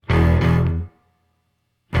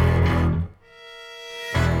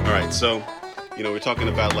All right, so, we're talking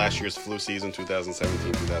about last year's flu season,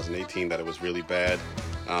 2017, 2018, that it was really bad.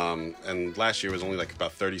 And last year was only like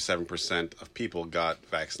about 37% of people got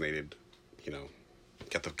vaccinated,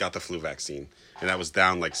 got the flu vaccine. And that was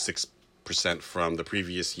down like 6% from the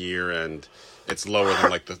previous year, and it's lower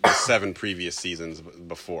than like the 7 previous seasons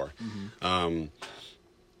before. Mm-hmm.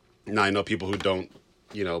 Now, I know people who don't,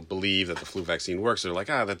 believe that the flu vaccine works. They're like,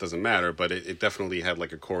 that doesn't matter. But it definitely had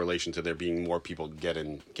like a correlation to there being more people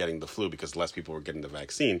getting the flu because less people were getting the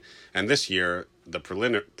vaccine. And this year, the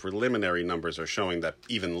preliminary numbers are showing that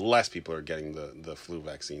even less people are getting the flu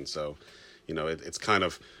vaccine. So, it's kind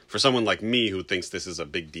of, for someone like me who thinks this is a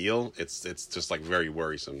big deal, it's just like very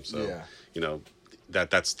worrisome. So,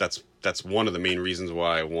 that's one of the main reasons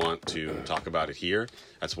why I want to talk about it here.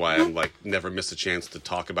 That's why I'm like never miss a chance to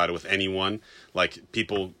talk about it with anyone. Like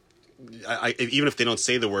people, even if they don't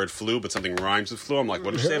say the word flu, but something rhymes with flu, I'm like,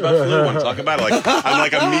 what did you say about flu? Want to talk about it? Like I'm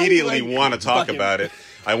like immediately want to talk about it.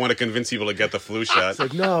 I want to convince people to get the flu shot. It's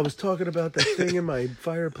like, no, I was talking about that thing in my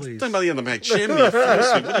fireplace. Talking about the end of my chimney. What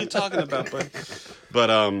are you talking about? But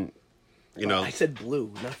I said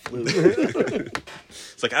blue, not flu.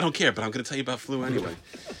 It's like I don't care, but I'm going to tell you about flu anyway.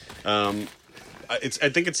 I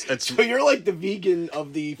think it's. So you're like the vegan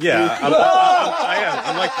of the flu. Yeah, I am.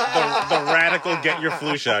 I'm like the radical get your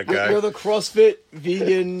flu shot guy. You're the CrossFit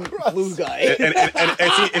vegan flu guy. And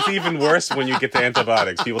it's even worse when you get to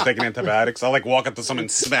antibiotics. People taking antibiotics. I'll like walk up to someone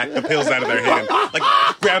and smack the pills out of their hand. Like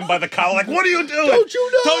grab them by the collar. Like, what are you doing? Don't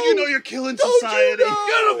you know? Don't you know you're killing society? Get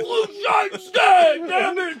a flu shot instead,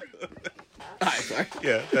 damn it! Sorry.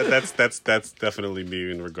 Yeah, that's definitely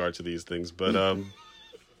me in regard to these things, but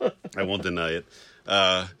I won't deny it.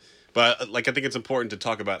 But like I think it's important to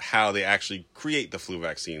talk about how they actually create the flu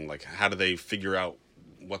vaccine. Like how do they figure out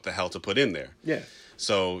what the hell to put in there? Yeah.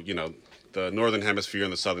 So, the northern hemisphere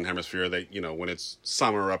and the southern hemisphere, they, when it's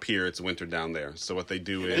summer up here, it's winter down there. So what they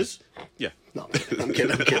do is yeah. No, I'm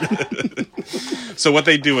kidding. So what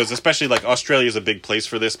they do is, especially like Australia is a big place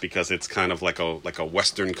for this because it's kind of like a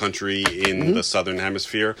Western country in the southern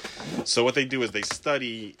hemisphere. So what they do is they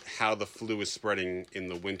study how the flu is spreading in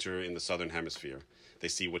the winter in the southern hemisphere. They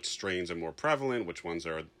see which strains are more prevalent, which ones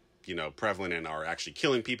are, prevalent and are actually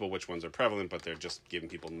killing people, which ones are prevalent, but they're just giving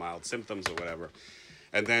people mild symptoms or whatever.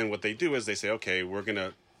 And then what they do is they say, okay, we're going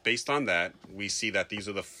to, based on that, we see that these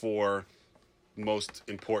are the 4 most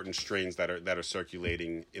important strains that are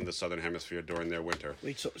circulating in the southern hemisphere during their winter.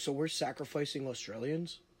 Wait, so we're sacrificing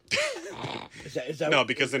Australians? Is that no,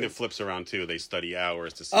 because then it flips around too. They study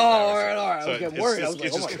ours to see. All right. I So was getting worried. It's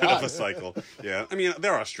just kind of a cycle. Yeah, I mean,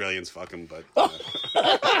 they're Australians, fuck them, but.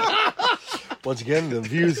 Once again, the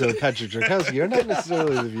views of Patrick Drakowski are not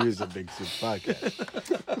necessarily the views of Big Soup Podcast.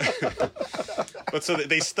 But so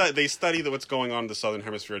they study what's going on in the southern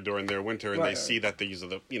hemisphere during their winter, and they see that these are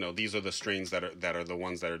the strains that are the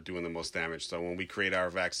ones that are doing the most damage. So when we create our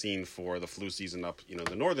vaccine for the flu season up,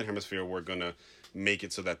 the northern hemisphere, we're gonna make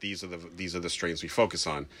it so that these are the strains we focus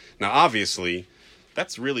on. Now, obviously,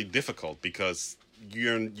 that's really difficult because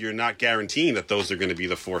you're not guaranteeing that those are going to be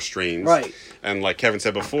the 4 strains, right? And like Kevin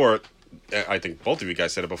said before, I think both of you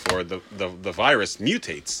guys said it before, the virus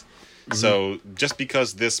mutates. Mm-hmm. So just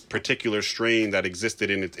because this particular strain that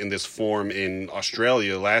existed in this form in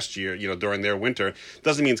Australia last year, during their winter,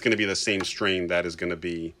 doesn't mean it's going to be the same strain that is going to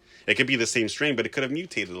be. It could be the same strain, but it could have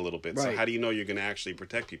mutated a little bit. Right. So how do you know you're going to actually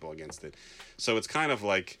protect people against it? So it's kind of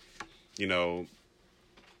like,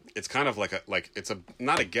 it's kind of like it's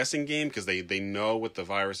not a guessing game because they know what the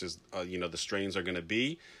virus is, the strains are going to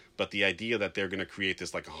be, but the idea that they're going to create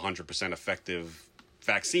this like 100% effective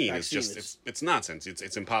vaccine is just it's nonsense.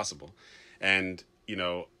 It's impossible. And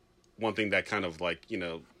one thing that kind of like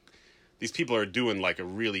these people are doing like a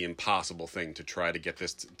really impossible thing to try to get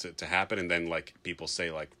this to happen, and then like people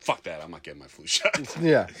say like fuck that, I'm not getting my flu shot.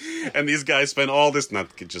 Yeah. And these guys spend all this,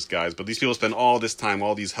 not just guys, but these people spend all this time,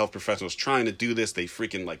 all these health professionals trying to do this. They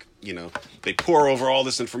freaking like they pour over all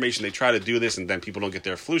this information, they try to do this, and then people don't get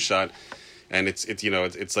their flu shot. And it's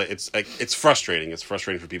frustrating. It's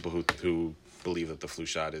frustrating for people who believe that the flu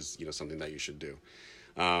shot is something that you should do.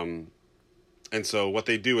 And so what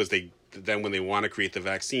they do is then when they want to create the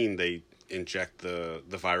vaccine, they inject the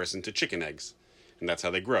virus into chicken eggs, and that's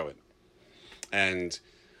how they grow it. And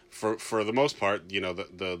for the most part,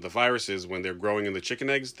 the viruses, when they're growing in the chicken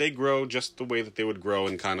eggs, they grow just the way that they would grow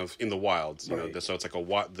in kind of in the wild. Right. So it's like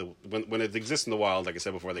when it exists in the wild, like I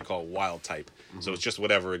said before, they call it wild type. Mm-hmm. So it's just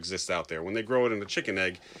whatever exists out there. When they grow it in a chicken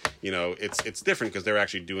egg, it's different because they're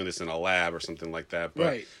actually doing this in a lab or something like that. But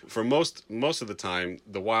right. For most of the time,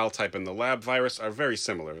 the wild type and the lab virus are very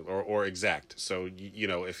similar or exact. So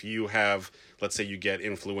if you have, let's say you get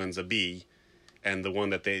influenza B, and the one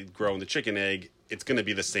that they grow in the chicken egg, it's going to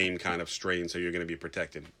be the same kind of strain, so you're going to be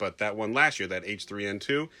protected. But that one last year, that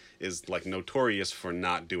H3N2, is like notorious for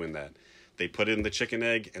not doing that. They put it in the chicken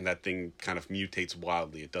egg, and that thing kind of mutates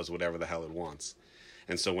wildly. It does whatever the hell it wants.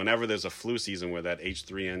 And so whenever there's a flu season where that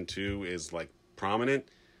H3N2 is like prominent,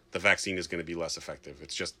 the vaccine is going to be less effective.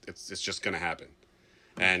 It's just going to happen.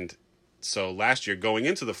 And so last year, going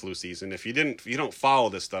into the flu season, if you don't follow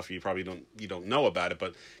this stuff, you probably don't know about it.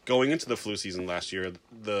 But going into the flu season last year,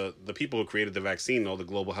 the people who created the vaccine, all the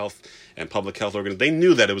global health and public health organizations, they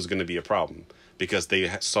knew that it was going to be a problem because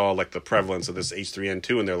they saw like the prevalence of this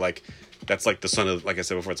H3N2, and they're like, that's like the son of, like I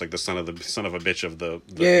said before, it's like the son of a bitch of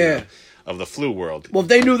the of the flu world. Well, if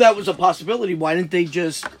they knew that was a possibility, why didn't they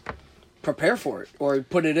just prepare for it or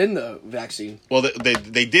put it in the vaccine? Well,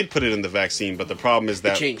 they did put it in the vaccine, but the problem is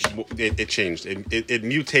that it changed. It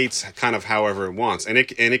mutates kind of however it wants, and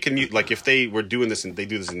it can mute. Like if they were doing this, and they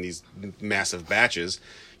do this in these massive batches,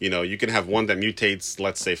 you can have one that mutates,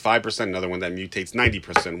 let's say 5%, another one that mutates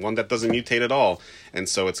 90%, one that doesn't mutate at all, and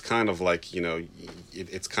so it's kind of like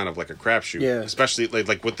it's kind of like a crapshoot, especially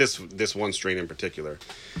like with this one strain in particular,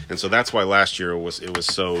 and so that's why last year it was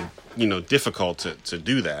so difficult to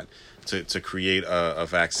do that. To create a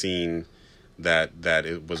vaccine that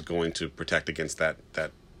it was going to protect against that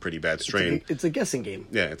pretty bad strain. It's a guessing game.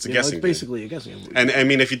 Yeah, it's a guessing it's basically a guessing game. And I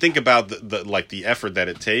mean, if you think about the effort that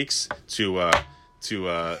it takes to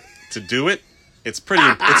do it, it's pretty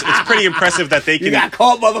impressive that they can. You got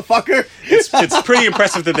caught, motherfucker. It's pretty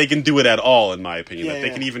impressive that they can do it at all, in my opinion. Yeah, that they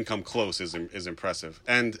can even come close is impressive.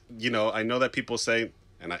 And I know that people say.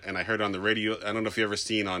 And I heard on the radio, I don't know if you ever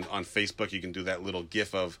seen on Facebook, you can do that little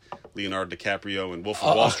gif of Leonardo DiCaprio and Wolf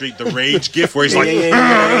of Wall Street, the rage gif, where he's like,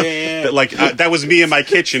 like that was me in my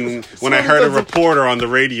kitchen when I heard a reporter on the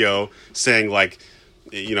radio saying like,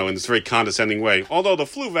 in this very condescending way, although the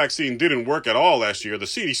flu vaccine didn't work at all last year, the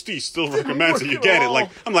CDC still recommends that you get it.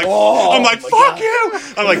 Like, I'm like, fuck you!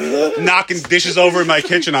 I'm like knocking dishes over in my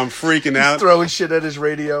kitchen. I'm freaking out. He's throwing shit at his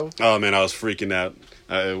radio. Oh man, I was freaking out.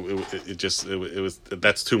 It was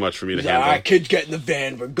that's too much for me to handle. All right, kids, get in the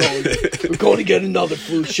van. We're going to get another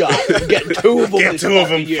flu shot. We're getting two of them. Get two of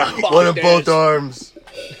them. One of both arms.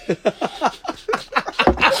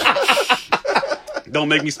 Don't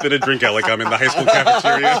make me spit a drink out like I'm in the high school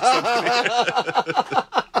cafeteria.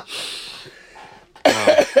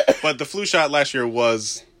 But the flu shot last year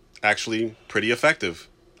was actually pretty effective.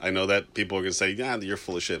 I know that people are going to say, yeah, you're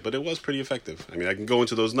full of shit, but it was pretty effective. I mean, I can go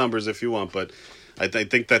into those numbers if you want, but I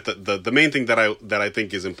think that the main thing that I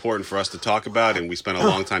think is important for us to talk about, and we spent a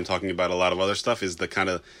long time talking about a lot of other stuff, is the kind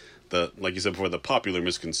of like you said before, the popular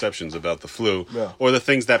misconceptions about the flu, or the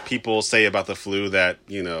things that people say about the flu that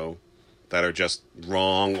that are just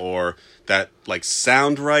wrong, or that like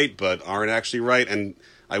sound right but aren't actually right. And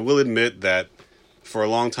I will admit that for a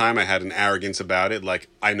long time I had an arrogance about it. Like,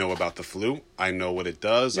 I know about the flu, I know what it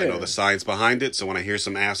does, I know the science behind it. So when I hear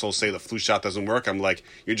some asshole say the flu shot doesn't work, I'm like,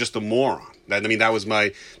 you're just a moron. That was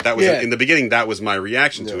in the beginning, that was my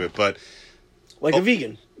reaction to it. But like a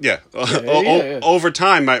vegan. Yeah. Over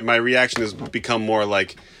time, my reaction has become more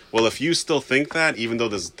like, well, if you still think that, even though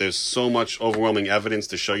there's so much overwhelming evidence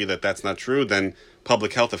to show you that that's not true, then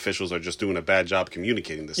public health officials are just doing a bad job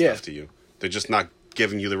communicating this stuff to you. They're just not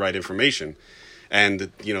giving you the right information.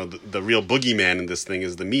 And the real boogeyman in this thing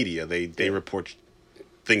is the media. They report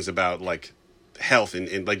things about like health,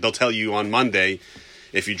 and like they'll tell you on Monday,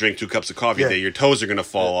 if you drink 2 cups of coffee a day, your toes are going to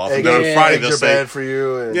fall off. And then on Friday they'll say, bad for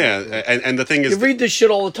you. And the thing is, you read this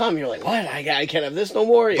shit all the time. You're like, what? I can't have this no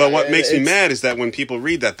more. But what makes me mad is that when people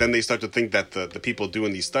read that, then they start to think that the people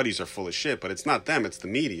doing these studies are full of shit. But it's not them; it's the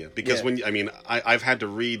media. Because I've had to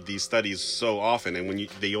read these studies so often, and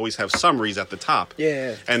they always have summaries at the top.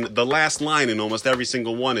 Yeah. And the last line in almost every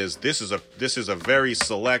single one is, "This is a very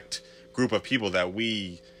select group of people that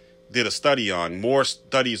we did a study on. More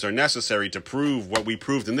studies are necessary to prove what we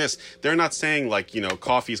proved in this." They're not saying like,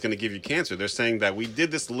 coffee is going to give you cancer. They're saying that we did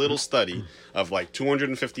this little study of like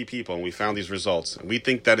 250 people and we found these results. And we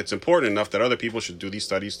think that it's important enough that other people should do these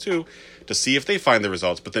studies too, to see if they find the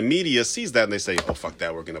results. But the media sees that and they say, oh, fuck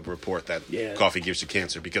that. We're going to report that coffee gives you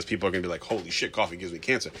cancer, because people are going to be like, holy shit, coffee gives me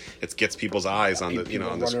cancer. It gets people's eyes on the,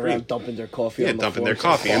 on the screen. Around dumping their coffee. Yeah, dumping their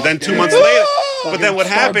coffee. And then 2 months later, but then what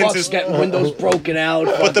happens is getting windows broken out.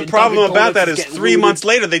 But the problem about that is 3 months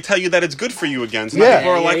later they tell you that it's good for you again. So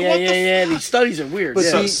people are like, what the these studies are weird. But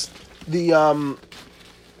see,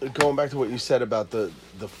 going back to what you said about the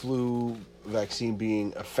flu vaccine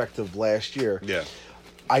being effective last year. Yeah.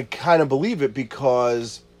 I kind of believe it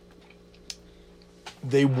because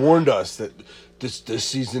they warned us that this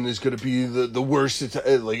season is going to be the worst, it's,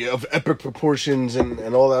 like of epic proportions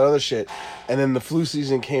and all that other shit. And then the flu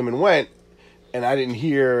season came and went, and I didn't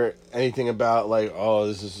hear anything about like, oh,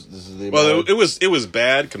 this is the Well, it was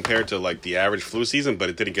bad compared to like the average flu season, but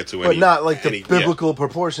it didn't get to any. but not like the any, biblical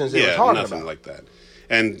proportions they were talking nothing about. like that.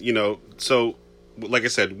 And so like I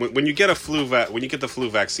said, when you get when you get the flu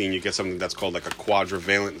vaccine, you get something that's called like a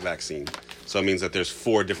quadrivalent vaccine. So it means that there's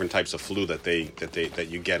 4 different types of flu that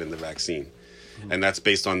you get in the vaccine. And that's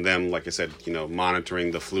based on them, like I said, monitoring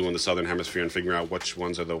the flu in the southern hemisphere and figuring out which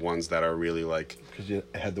ones are the ones that are really like Because it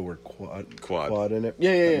had the word quad Quad. in it.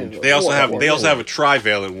 Yeah. They also have a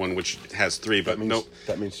trivalent one which has 3, but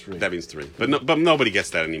That means 3. that means 3. But nobody gets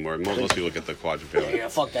that anymore. Most people get the quadrivalent. Yeah,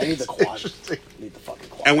 fuck that. I need the quad. I need the fucking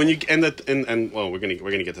quad. And when you and well, we're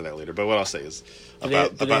gonna get to that later. But what I'll say is Do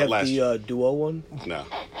they have last year. the duo one? No,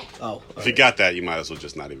 Oh. if you got that, you might as well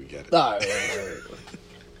just not even get it. All right.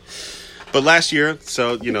 But last year,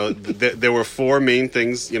 so there were 4 main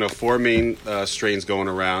things, 4 main strains going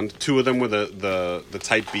around. 2 of them were the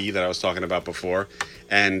type B that I was talking about before,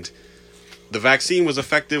 and the vaccine was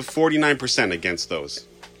effective 49% against those.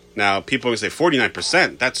 Now, people always say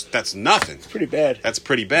 49%. That's nothing. Pretty bad. That's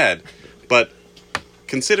pretty bad. But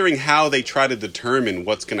considering how they try to determine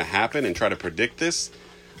what's going to happen and try to predict this,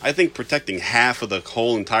 I think protecting half of the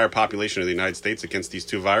whole entire population of the United States against these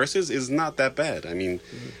 2 viruses is not that bad. I mean.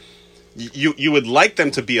 You would like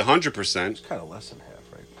them to be 100%. It's kind of less than half,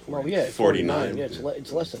 right? Well, yeah, 49. Yeah,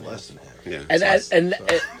 it's less than Less half. than half. Yeah.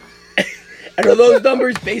 And are those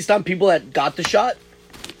numbers based on people that got the shot?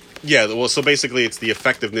 Yeah, well, so basically it's the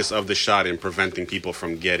effectiveness of the shot in preventing people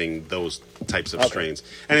from getting those types of strains.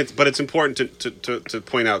 And it's important to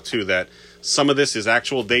point out, too, that some of this is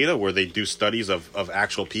actual data where they do studies of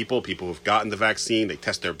actual people who've gotten the vaccine, they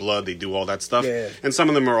test their blood, they do all that stuff. Yeah. And some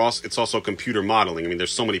of them it's also computer modeling. I mean,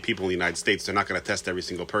 there's so many people in the United States, they're not going to test every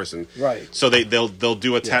single person. Right. So they'll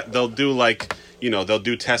do they'll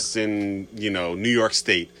do tests in, New York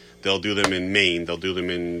State. They'll do them in Maine. They'll do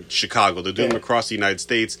them in Chicago. They'll do them across the United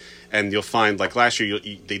States. And you'll find, like last year,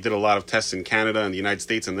 they did a lot of tests in Canada and the United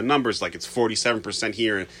States. And the numbers, like it's 47%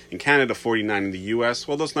 here in Canada, 49% in the U.S.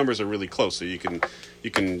 Well, those numbers are really close. So you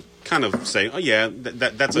can kind of say, oh, yeah,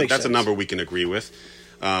 that's a number we can agree with.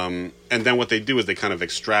 And then what they do is they kind of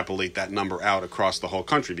extrapolate that number out across the whole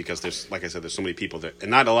country because there's, like I said, there's so many people that,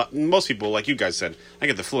 and not a lot, most people, like you guys said, I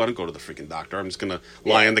get the flu, I don't go to the freaking doctor. I'm just going to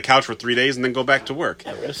lie on the couch for 3 days and then go back to work.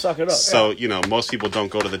 Yeah, we're gonna suck it up. So, most people don't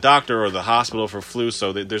go to the doctor or the hospital for flu,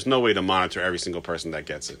 so there's no way to monitor every single person that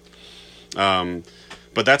gets it.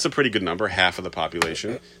 But that's a pretty good number, half of the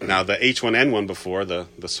population. Now, the H1N1 before, the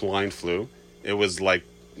swine flu, it was like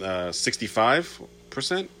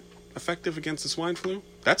 65% effective against the swine flu.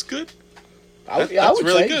 That's good. I That's would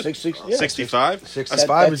really say good. 65.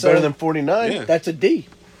 65 is better than 49. Yeah. That's a D.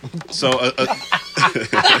 So, All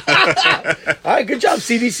right, good job,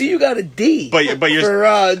 CDC. You got a D. But you're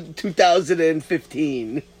for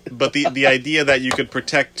 2015. But the idea that you could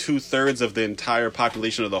protect 2/3 of the entire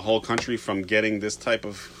population of the whole country from getting this type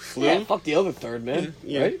of flu. Yeah, fuck the other third, man.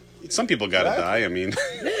 Yeah. Right? Some people gotta die. I mean,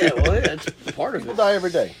 Yeah, well, yeah, that's part of People it. die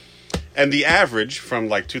every day. and the average from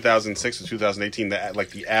like 2006 to 2018,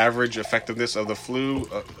 the average effectiveness of the flu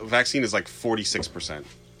vaccine is like 46%.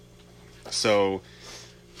 So,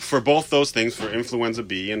 for both those things, for influenza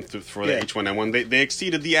B and for the H1N1, they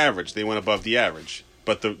exceeded the average. They went above the average.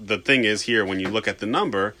 But the thing is here, when you look at the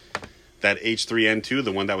number, that H3N2,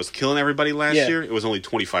 the one that was killing everybody last year, it was only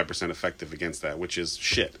 25% effective against that, which is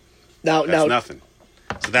shit. Now, That's nothing.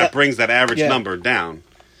 So that brings that average number down.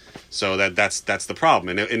 So that's the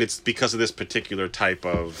problem. And it's because of this particular type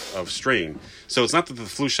of strain. So it's not that the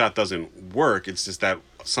flu shot doesn't work. It's just that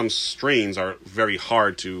some strains are very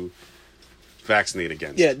hard to vaccinate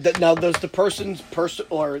against. Yeah. Now, does the person's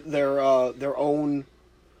or their own,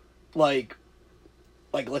 like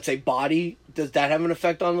let's say body, does that have an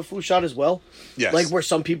effect on the flu shot as well? Yes. Like where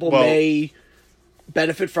some people may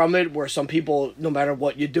benefit from it, where some people, no matter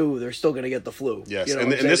what you do, they're still going to get the flu. Yes. You know,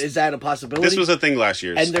 And is that a possibility? This was a thing last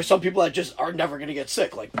year. And there's some people that just are never going to get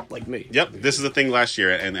sick, like me. Yep, this is a thing last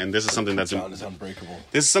year, and this is something that's John is unbreakable.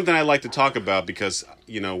 this is something I like to talk about because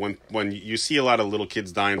when you see a lot of little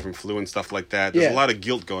kids dying from flu and stuff like that, there's a lot of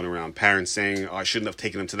guilt going around. Parents saying, "Oh, I shouldn't have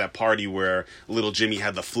taken them to that party where little Jimmy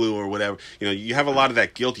had the flu or whatever." You have a lot of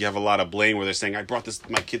that guilt. You have a lot of blame where they're saying, "I brought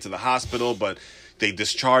my kid to the hospital, but they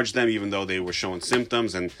discharged them even though they were showing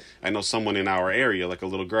symptoms." And I know someone in our area, like a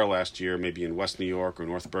little girl last year, maybe in West New York or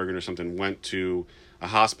North Bergen or something, went to a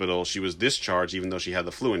hospital. She was discharged even though she had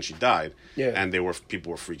the flu and she died. Yeah. And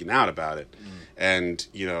people were freaking out about it. And,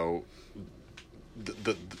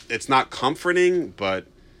 it's not comforting, but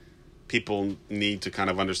people need to kind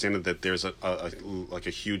of understand that there's like a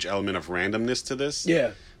huge element of randomness to this.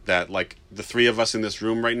 Yeah. That like the three of us in this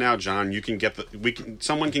room right now, John, you can get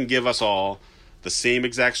someone can give us all the same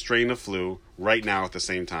exact strain of flu right now at the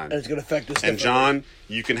same time. And it's going to affect us And differently. John,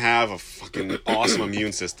 you can have a fucking awesome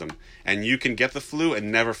immune system. And you can get the flu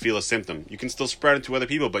and never feel a symptom. You can still spread it to other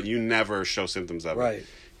people, but you never show symptoms of Right. it.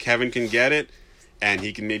 Kevin can get it, and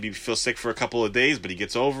he can maybe feel sick for a couple of days, but he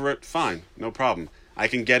gets over it, fine, no problem. I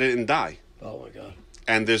can get it and die. Oh my God.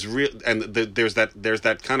 And there's there's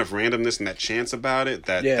that kind of randomness and that chance about it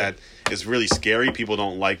that is really scary. People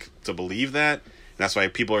don't like to believe that. That's why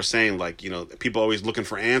people are saying, like, you know, people are always looking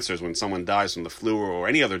for answers when someone dies from the flu or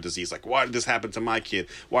any other disease. Like, why did this happen to my kid?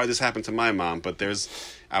 Why did this happen to my mom? But there's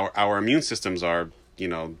our immune systems are, you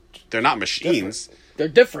know, they're not machines. They're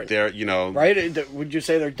different. They're, you know, right? Would you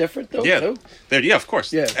say they're different though? yeah, Too? yeah, of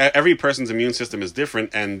course. Yeah. Every person's immune system is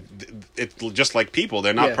different, and it's just like people.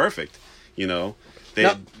 They're not Yeah. perfect. You know,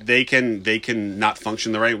 No. they can not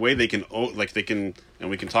function the right way. They can and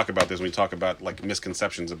we can talk about this when we talk about like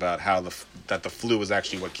misconceptions about how that the flu is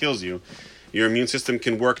actually what kills you. Your immune system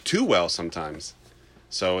can work too well sometimes.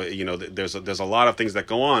 So, you know, there's a lot of things that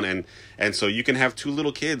go on, and so you can have two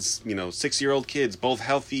little kids, you know, 6-year-old kids, both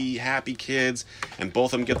healthy, happy kids, and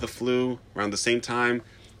both of them get the flu around the same time.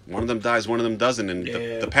 One of them dies, one of them doesn't, and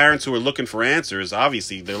the parents who are looking for answers,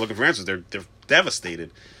 obviously they're looking for answers. They're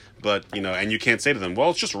devastated. But, you know, and you can't say to them,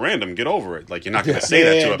 well, it's just random, get over it. Like, you're not going to say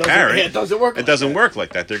that to a parent. It doesn't work. It doesn't work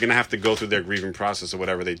like that. They're going to have to go through their grieving process or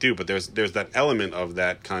whatever they do. But there's that element of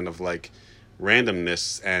that kind of like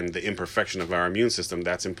randomness and the imperfection of our immune system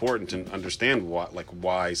that's important to understand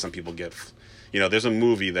why some people get, you know, there's a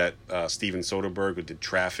movie that Steven Soderbergh, who did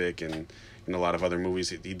Traffic and a lot of other movies,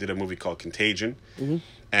 he did a movie called Contagion. Mm-hmm.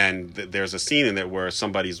 And there's a scene in there where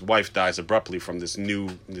somebody's wife dies abruptly from this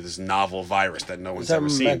novel virus that no one's ever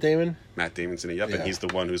seen. Matt Damon? Matt Damon's in it, yep, Yeah. and he's the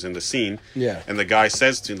one who's in the scene. Yeah. And the guy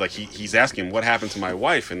says to, like, he's asking him, what happened to my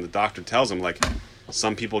wife? And the doctor tells him, like,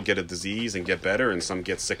 some people get a disease and get better, and some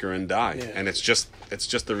get sicker and die. Yeah. And it's just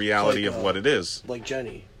the reality Like, of what it is. Like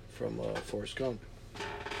Jenny from Forrest Gump.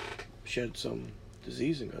 She had some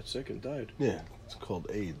disease and got sick and died. Yeah, it's called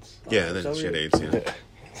AIDS. Yeah, is then that she had weird? AIDS, yeah.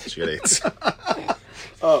 She had AIDS.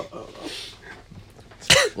 Oh.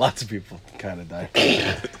 Lots of people kind of die.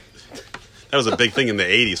 That was a big thing in the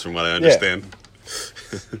 80s, from what I understand.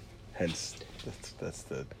 Hence, that's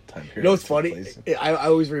the time period. You know what's it's funny? replacing. I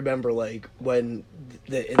always remember, like, when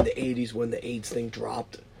in the 80s, when the AIDS thing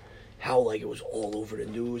dropped, how, like, it was all over the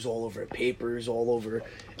news, all over the papers, all over.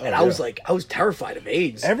 And I was yeah. like, I was terrified of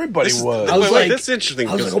AIDS. Everybody This is- was. I was Wait, like, that's interesting.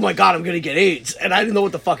 I was like, oh my God, I'm going to get AIDS. And I didn't know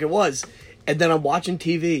what the fuck it was. And then I'm watching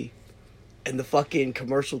TV, and the fucking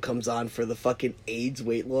commercial comes on for the fucking AIDS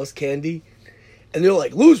weight loss candy. And they're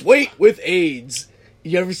like, lose weight with AIDS.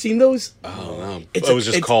 You ever seen those? Oh, no. It's It was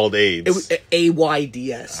just called AIDS. It was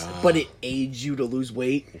AIDS, but it aids you to lose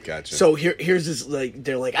weight. Gotcha. So here's this, like,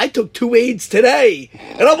 they're like, I took 2 AIDS today,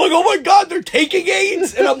 and I'm like, oh my God, they're taking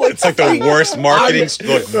AIDS, and I'm like, It's like the worst marketing, worst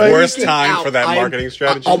freaking time out. for that I'm- marketing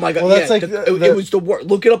strategy. Oh my God, Well, that's yeah, like it was the worst.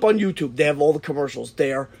 Look it up on YouTube. They have all the commercials.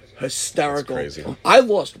 They are hysterical. That's crazy. I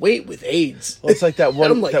lost weight with AIDS. Well, it's like that one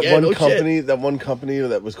And I'm like, yeah, no shit. that one company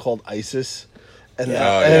that was called ISIS, and,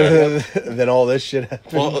 Yeah. and then all this shit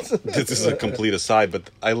happened. Well, this is a complete aside,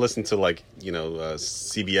 but I listen to, like, you know,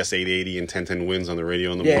 CBS 880 and 1010 Wins on the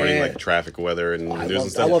radio in the Yeah, morning, yeah. like traffic, weather, and I news love-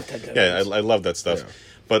 and stuff. I love 1010 Yeah, Wins. I love that stuff. Yeah.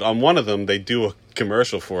 But on one of them, they do a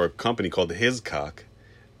commercial for a company called His Cock.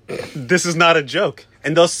 This is not a joke.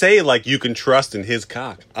 And they'll say, like, you can trust in His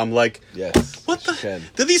Cock. I'm like, Yes, what you the? can.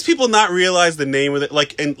 Do these people not realize the name of it?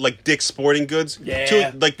 Like, and like Dick's Sporting Goods.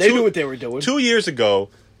 Yeah, they knew what they were doing. 2 years ago,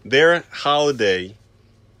 their holiday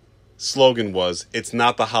slogan was, "It's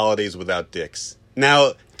not the holidays without dicks."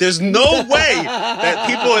 Now, there's no way that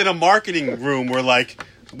people in a marketing room were like,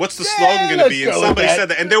 "What's the slogan going to let's be?" And go with somebody that. said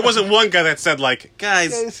that, and there wasn't one guy that said, like,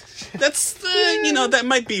 "Guys, that's you know, that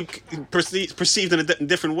might be perceived in a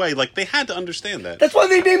different way." Like, they had to understand that. That's why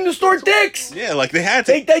they named the store Dicks. Yeah, like they had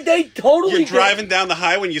to. They totally. You're driving down the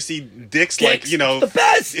highway and you see dicks, like, Dicks, you know, the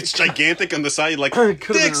best. it's gigantic on the side, like Could've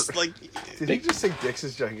dicks, been- like Did he just say Dix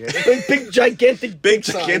is gigantic? Big gigantic Big, dick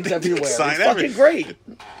signs gigantic dick everywhere. sign It's fucking everywhere. great.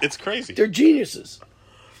 It's crazy. They're geniuses.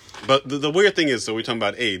 But the weird thing is, so we're talking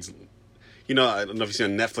about AIDS. You know, I don't know if you see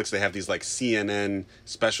on Netflix, they have these like CNN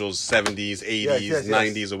specials, 70s, 80s, yes.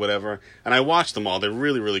 90s, or whatever. And I watch them all. They're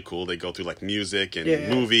really, really cool. They go through like music and Yeah.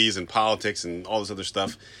 movies and politics and all this other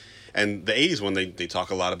stuff. And the 80s one, they talk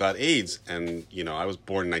a lot about AIDS. And, you know, I was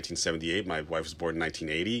born in 1978. My wife was born in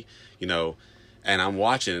 1980, you know. And I'm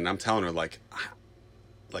watching and I'm telling her, like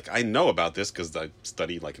like I know about this because I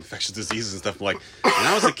study like infectious diseases and stuff. Like when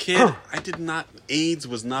I was a kid, AIDS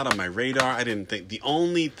was not on my radar. I didn't think, the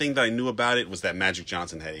only thing that I knew about it was that Magic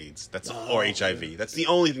Johnson had AIDS. Or HIV. That's the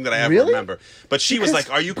only thing that I ever Really? remember. But she was like,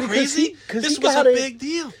 "Are you crazy? This was a big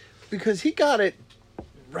deal." Because he got it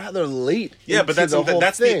rather late. Yeah, but that's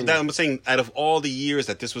thing. I'm saying, out of all the years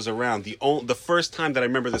that this was around, the first time that I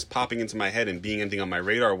remember this popping into my head and being anything on my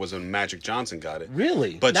radar was when Magic Johnson got it.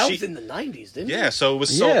 Really? But that was in the 90s, didn't it? Yeah, so it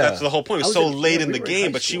was so. Yeah. That's the whole point. It was I so was in- late yeah, in we the were in game,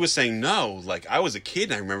 high but she school. was saying no. Like I was a kid,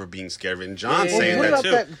 and I remember being scared, and John Yeah, saying What that about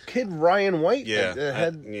too. that kid Ryan White? Yeah, that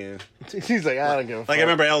had, yeah. he's like, I don't give a fuck. Like I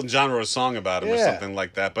remember Elton John wrote a song about him or Yeah. something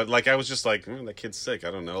like that. But like I was just like, that kid's sick.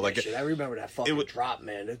 I don't know. Like Shit, I remember that fucking would- drop,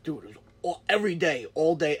 man. That dude was every day,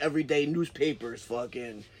 all day, every day, newspapers,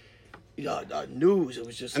 fucking news. It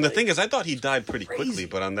was just. And the like, thing is, I thought he died pretty crazy. quickly,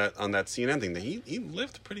 but on that CNN thing, he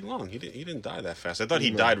lived pretty long. He didn't die that fast. I thought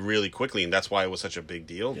he died really quickly, and that's why it was such a big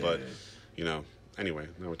deal. But anyway,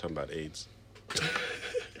 now we're talking about AIDS.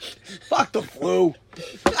 fuck the flu.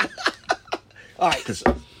 All right,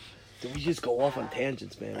 did we just go off on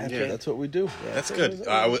tangents, man? Yeah. That's what we do. That's good.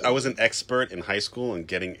 I was an expert in high school in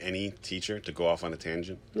getting any teacher to go off on a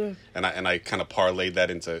tangent, and I kind of parlayed that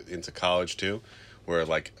into college too, where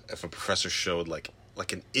like if a professor showed like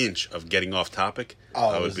an inch of getting off topic,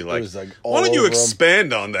 I would be like, all why don't you over 'em.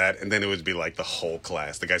 expand on that? And then it would be like the whole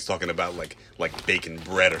class. The guy's talking about like baking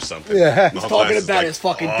bread or something. Yeah. And the He's whole class talking is about like, his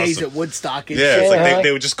fucking days awesome. at Woodstock and Yeah, shit. it's like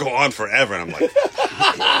they would just go on forever, and I'm like,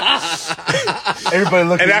 Everybody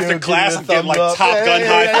looking and at you after and class, I'm giving getting like a thumbs up. Top Yeah, Gun yeah,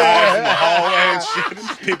 high yeah, fives in the hallway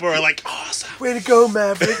and shit. People are like, awesome. Way to go,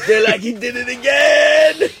 Maverick. They're like, he did it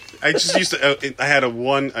again. I just used to. I had I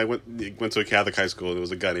went to a Catholic high school. And there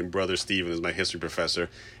was a guy named Brother Stephen, who was my history professor.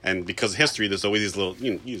 And because of history, there's always these little,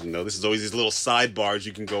 this is always these little sidebars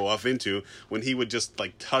you can go off into. When he would just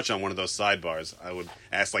like touch on one of those sidebars, I would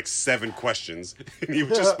ask like 7 questions, and he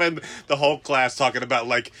would just spend the whole class talking about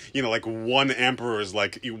like one emperor's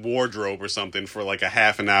like wardrobe or something for like a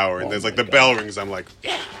half an hour. And there's like the bell rings. I'm like,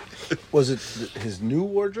 Was it his new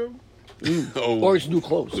wardrobe? oh, Or his new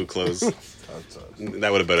clothes. new clothes.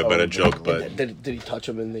 That would have been a better joke, but. Did he touch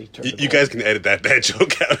him and they turned You guys can edit that bad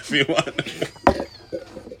joke out if you want.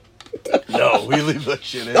 No, we leave that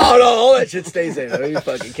shit in. No, all that shit stays in. Are you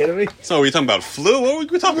fucking kidding me? So are we talking about flu? What were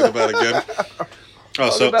we talking about again?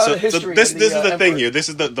 Oh, about history this and is the, the thing emperor. here. This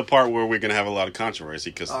is the part where we're gonna have a lot of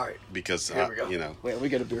controversy All right. because Here we go. Wait, we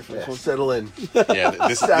got a beer for this one. Settle in.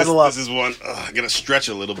 this Saddle up. is one. I gotta stretch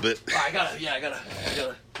a little bit. I gotta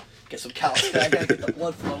get some calisthenics. I gotta get the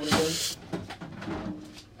blood flowing again.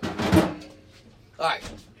 All right,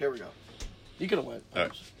 here we go. You could have went. All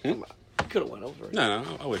right. You could have went. I was right. No,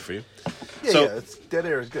 I'll wait for you. Yeah, So- it's, dead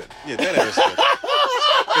air is good. Yeah, that air is good.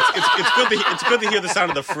 It's good to hear the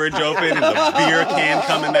sound of the fridge open and the beer can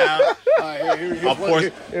coming out. All right, here's Of one. course.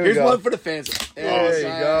 Here's go. one for the fans. There you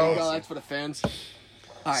go. That's for the fans.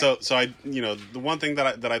 All right. So I, the one thing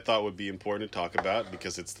that I thought would be important to talk about,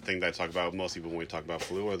 because it's the thing that I talk about with most people when we talk about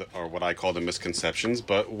flu, or what I call the misconceptions.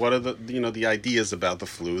 But what are the ideas about the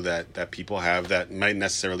flu that people have that might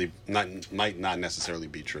not necessarily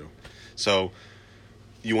be true? So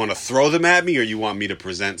you want to throw them at me, or you want me to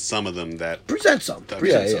present some of them that present some.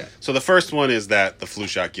 Yeah. So the first one is that the flu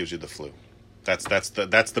shot gives you the flu. That's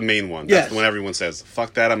the main one. Yes. That's when everyone says,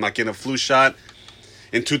 "Fuck that! I'm not getting a flu shot."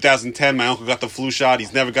 In 2010, my uncle got the flu shot.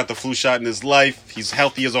 He's never got the flu shot in his life. He's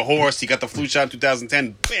healthy as a horse. He got the flu shot in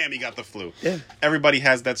 2010. Bam, he got the flu. Yeah. Everybody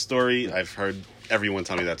has that story. I've heard everyone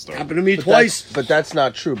tell me that story. Happened to me twice. But that's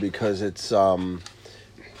not true because it's an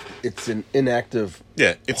inactive.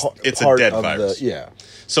 Yeah, it's a part dead of virus. Yeah.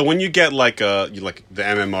 So when you get like the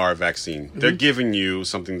MMR vaccine, they're giving you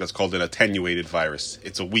something that's called an attenuated virus.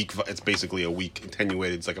 It's basically a weak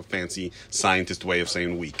attenuated. It's like a fancy scientist way of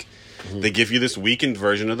saying weak. They give you this weakened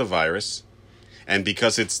version of the virus, and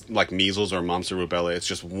because it's like measles or mumps or rubella, it's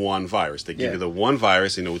just one virus. They give you the one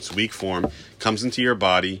virus in its weak form, comes into your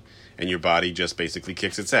body, and your body just basically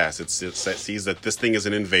kicks its ass. It sees that this thing is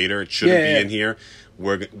an invader. It shouldn't be in here.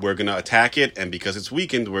 We're going to attack it, and because it's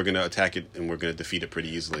weakened, we're going to attack it, and we're going to defeat it pretty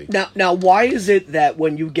easily. Now, why is it that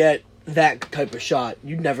when you get that type of shot,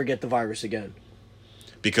 you never get the virus again?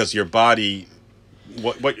 Because your body...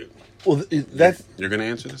 What? Well, that's You're going to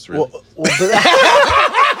answer this? Really?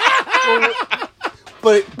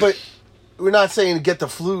 but we're not saying to get the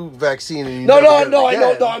flu vaccine. And you No, never get it I know.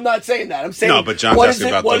 again. No, I'm not saying that. I'm saying No, but John's what asking is it?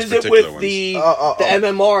 about What those is it particular with the ones. the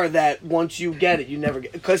MMR that once you get it, you never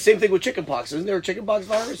get? Because same thing with chickenpox. Isn't there a chickenpox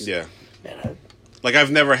virus? Yeah. Man, like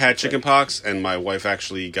I've never had chickenpox, and my wife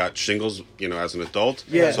actually got shingles, as an adult.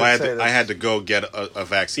 Yeah. So I had to go get a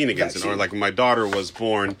vaccine against it. Or like when my daughter was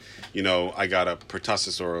born, I got a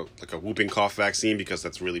pertussis or like a whooping cough vaccine because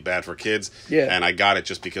that's really bad for kids. Yeah. And I got it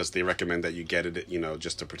just because they recommend that you get it,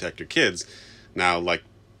 just to protect your kids. Now, like,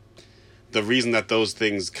 the reason that those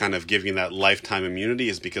things kind of give you that lifetime immunity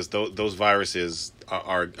is because those viruses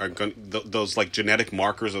are going, those like genetic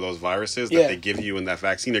markers of those viruses that they give you in that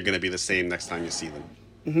vaccine are going to be the same next time you see them.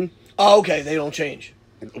 Mm-hmm. Oh, okay. They don't change.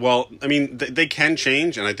 Well, I mean, they can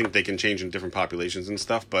change, and I think they can change in different populations and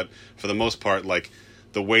stuff. But for the most part, like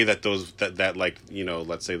the way that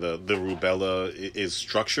let's say the rubella is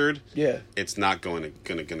structured, it's not going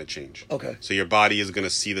to change. Okay. So your body is going to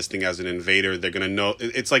see this thing as an invader. They're going to know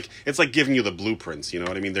it's like giving you the blueprints. You know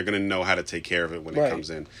what I mean? They're going to know how to take care of it when it comes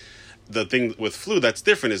in. The thing with flu that's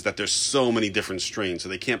different is that there's so many different strains, so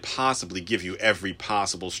they can't possibly give you every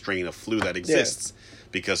possible strain of flu that exists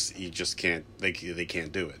because you just can't. They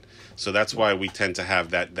can't do it. So that's why we tend to have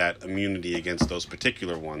that immunity against those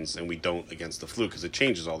particular ones, and we don't against the flu because it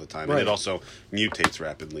changes all the time, and it also mutates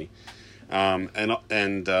rapidly. So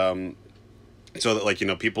that,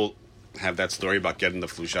 like, people have that story about getting the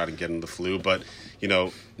flu shot and getting the flu, but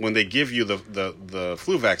when they give you the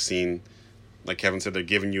flu vaccine, like Kevin said, they're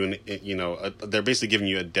giving you they're basically giving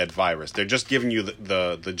you a dead virus. They're just giving you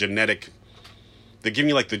the genetic. They're giving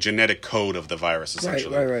you like the genetic code of the virus,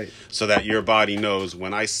 essentially. Right. So that your body knows,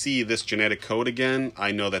 when I see this genetic code again,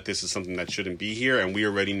 I know that this is something that shouldn't be here, and we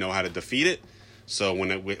already know how to defeat it. So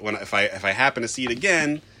if I happen to see it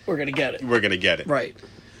again, we're gonna get it. We're gonna get it. Right.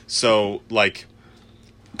 So, like,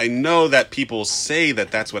 I know that people say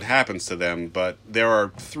that that's what happens to them, but there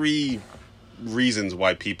are 3 reasons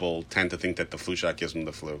why people tend to think that the flu shot gives them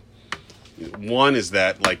the flu. One is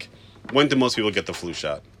that, like, when do most people get the flu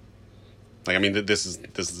shot? Like, I mean, this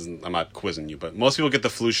is I'm not quizzing you, but most people get the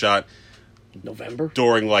flu shot November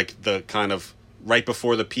during, like, the kind of right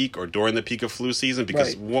before the peak or during the peak of flu season,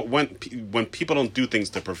 because when people don't do things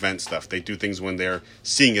to prevent stuff, they do things when they're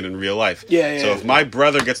seeing it in real life. So if my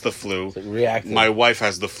brother gets the flu, my wife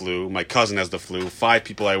has the flu, my cousin has the flu, 5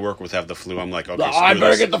 people I work with have the flu, I'm like, okay, I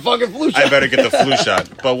better get the fucking flu shot. I better get the flu shot.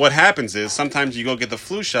 But what happens is sometimes you go get the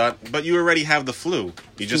flu shot, but you already have the flu.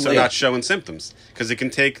 You just are not showing symptoms because it can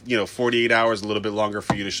take 48 hours, a little bit longer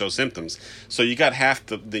for you to show symptoms. So you got half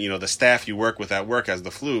the staff you work with at work has the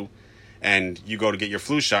flu. And you go to get your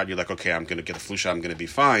flu shot, you're like, okay, I'm going to get a flu shot, I'm going to be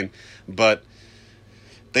fine. But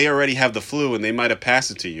they already have the flu, and they might have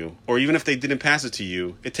passed it to you. Or even if they didn't pass it to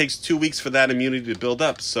you, it takes 2 weeks for that immunity to build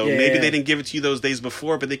up. So maybe they didn't give it to you those days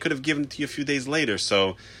before, but they could have given it to you a few days later.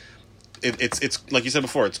 So it's like you said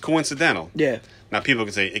before, it's coincidental. Yeah. Now, people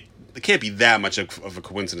can say, it can't be that much of a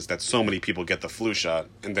coincidence that so many people get the flu shot,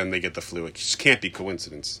 and then they get the flu. It just can't be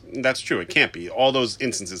coincidence. And that's true, it can't be. All those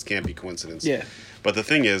instances can't be coincidence. Yeah. But the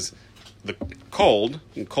thing is, the cold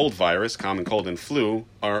virus, common cold, and flu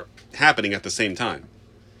are happening at the same time.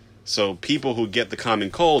 So people who get the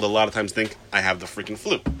common cold a lot of times think, I have the freaking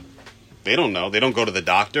flu. They don't know. They don't go to the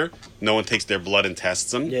doctor. No one takes their blood and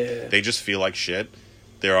tests them. Yeah. They just feel like shit.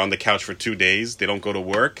 They're on the couch for 2 days. They don't go to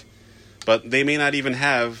work. But they may not even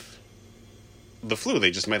have the flu.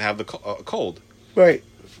 They just might have the cold. Right.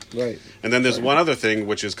 And then there's one other thing,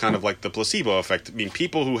 which is kind of like the placebo effect. I mean,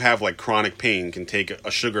 people who have like chronic pain can take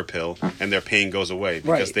a sugar pill and their pain goes away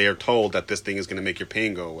because they are told that this thing is going to make your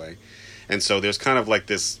pain go away. And so there's kind of like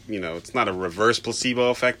this, it's not a reverse placebo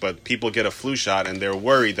effect, but people get a flu shot and they're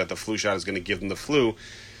worried that the flu shot is going to give them the flu.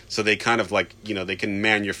 So they kind of like, they can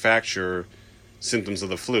manufacture symptoms of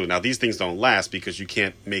the flu. Now, these things don't last because you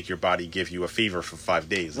can't make your body give you a fever for 5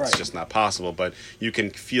 days. It's just not possible, but you can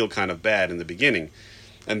feel kind of bad in the beginning.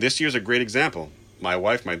 And this year's a great example. My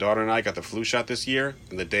wife, my daughter, and I got the flu shot this year,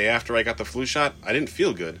 and the day after I got the flu shot, I didn't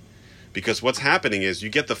feel good. Because what's happening is you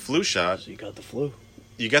get the flu shot. So you got the flu.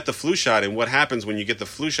 You get the flu shot, and what happens when you get the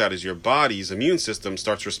flu shot is your body's immune system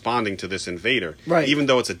starts responding to this invader. Right. Even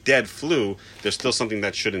though it's a dead flu, there's still something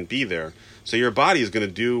that shouldn't be there. So your body is going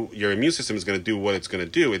to do, your immune system is going to do what it's going to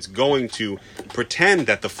do. It's going to pretend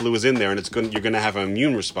that the flu is in there, and you're going to have an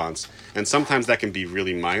immune response. And sometimes that can be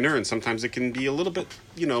really minor, and sometimes it can be a little bit,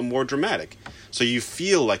 more dramatic. So you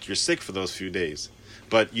feel like you're sick for those few days,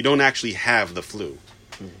 but you don't actually have the flu.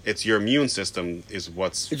 It's your immune system is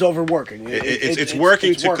what's... It's overworking. It's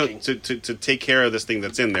working to take care of this thing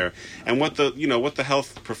that's in there. And what the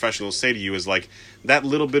health professionals say to you is like, that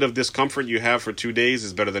little bit of discomfort you have for 2 days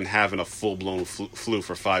is better than having a full-blown flu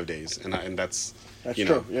for 5 days. And that's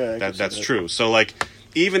true. Yeah, that's true. So like,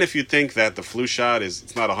 even if you think that the flu shot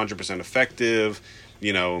it's not 100% effective,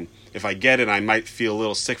 if I get it, I might feel a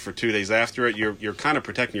little sick for 2 days after it. You're kind of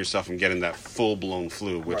protecting yourself from getting that full blown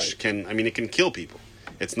flu, which it can kill people.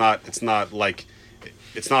 It's not like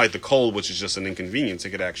the cold, which is just an inconvenience.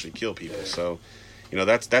 It could actually kill people. So,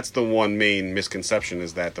 that's the one main misconception,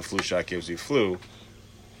 is that the flu shot gives you flu.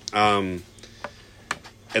 And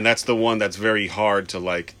that's the one that's very hard to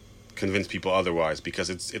like convince people otherwise, because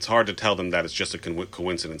it's hard to tell them that it's just a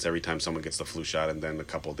coincidence every time someone gets the flu shot and then a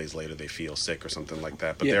couple of days later they feel sick or something like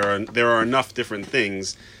that. But there are enough different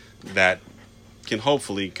things that can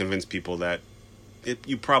hopefully convince people that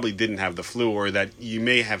you probably didn't have the flu, or that you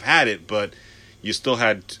may have had it, but you still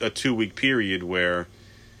had a 2-week period where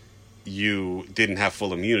you didn't have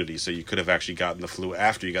full immunity, so you could have actually gotten the flu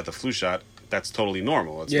after you got the flu shot. That's totally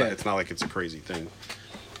normal. It's not like it's a crazy thing.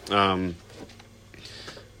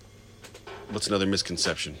 What's another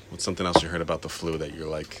misconception? What's something else you heard about the flu that you're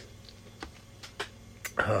like...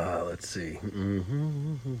 Let's see.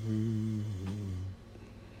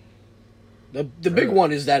 The big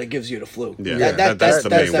one is that it gives you the flu. Yeah, that's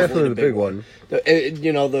definitely the big one.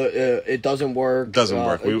 It doesn't work. Doesn't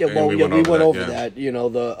work. We went over that.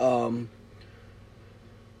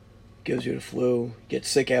 Gives you the flu, get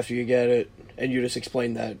sick after you get it, and you just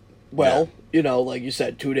explained that. Well, like you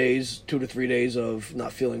said, 2 to 3 days of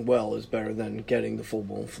not feeling well is better than getting the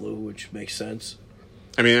full-blown flu, which makes sense.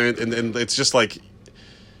 I mean, and it's just like,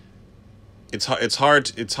 it's hard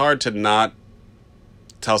to not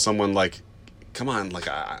tell someone, like, come on, like,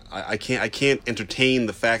 I can't entertain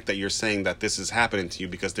the fact that you're saying that this is happening to you,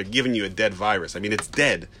 because they're giving you a dead virus. I mean, it's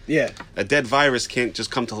dead. Yeah. A dead virus can't just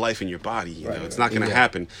come to life in your body, you know? It's not going to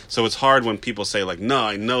happen. So it's hard when people say, like, no,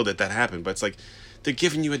 I know that happened, but it's like, they're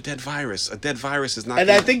giving you a dead virus. A dead virus is not...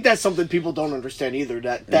 And I think that's something people don't understand either,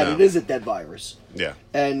 that it is a dead virus. Yeah.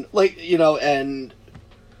 And, and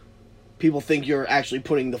people think you're actually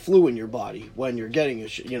putting the flu in your body when you're getting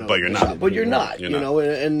But you're not. But you're not,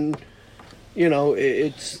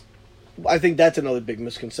 it's... I think that's another big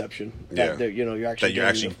misconception. That, you're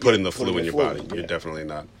actually putting the flu in your body. You're definitely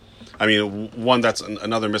not. I mean, one that's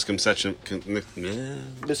another misconception is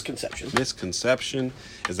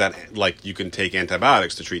that, like, you can take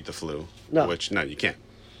antibiotics to treat the flu. No. Which, no, you can't.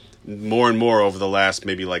 More and more over the last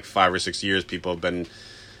maybe like 5 or 6 years, people have been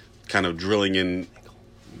kind of drilling in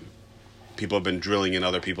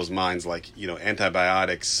other people's minds, like,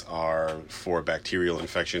 antibiotics are for bacterial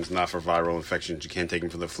infections, not for viral infections. You can't take them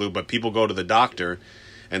for the flu. But people go to the doctor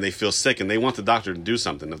and they feel sick and they want the doctor to do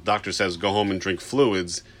something. If the doctor says, go home and drink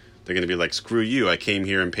fluids, they're going to be like, screw you. I came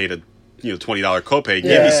here and paid a $20 copay.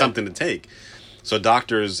 Give me something to take. So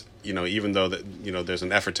doctors, even though there's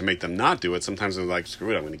an effort to make them not do it, sometimes they're like,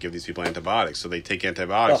 screw it, I'm going to give these people antibiotics. So they take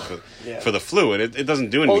antibiotics for the flu, and it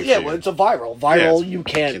doesn't do anything. Well, it's a viral. You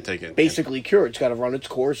can't take it, basically cure. It's got to run its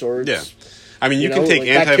course, or it's... I mean, you can take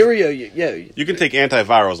bacteria. You can take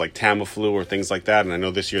antivirals like Tamiflu or things like that. And I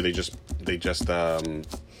know this year the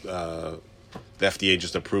FDA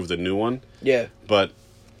just approved a new one. Yeah, but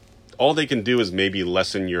all they can do is maybe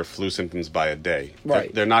lessen your flu symptoms by a day.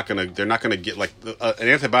 Right. They're not gonna get like an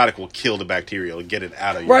antibiotic will kill the bacteria, it'll get it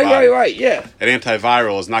out of your body. Right. Yeah. An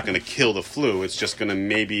antiviral is not gonna kill the flu. It's just gonna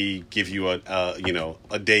maybe give you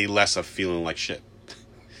a day less of feeling like shit.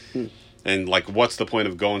 And like, what's the point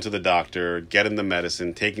of going to the doctor, getting the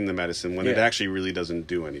medicine, taking the medicine when it actually really doesn't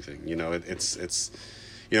do anything? It's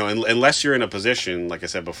unless you're in a position, like I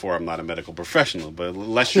said before, I'm not a medical professional, but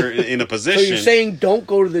unless you're in a position... So you're saying don't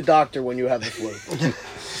go to the doctor when you have the flu.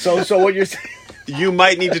 So what you're saying... You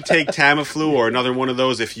might need to take Tamiflu or another one of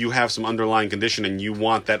those if you have some underlying condition and you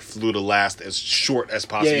want that flu to last as short as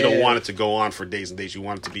possible. You don't want it to go on for days and days. You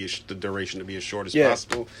want it to be the duration to be as short as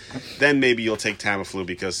possible. Then maybe you'll take Tamiflu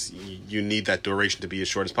because you need that duration to be as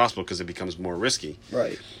short as possible because it becomes more risky.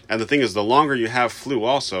 Right. And the thing is, the longer you have flu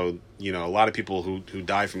also, a lot of people who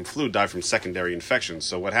die from flu die from secondary infections.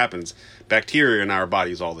 So what happens? Bacteria in our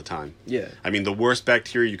bodies all the time. Yeah. I mean, the worst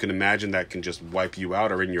bacteria you can imagine that can just wipe you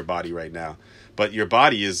out are in your body right now. But your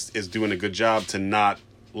body is doing a good job to not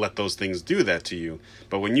let those things do that to you.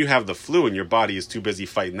 But when you have the flu and your body is too busy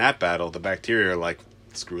fighting that battle, the bacteria are like,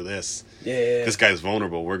 screw this. Yeah. This guy's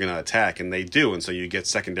vulnerable. We're going to attack. And they do. And so you get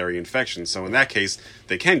secondary infections. So in that case,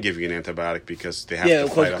 they can give you an antibiotic because they have to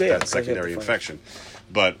fight off that secondary infection.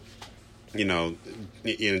 But, in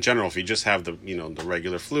general, if you just have the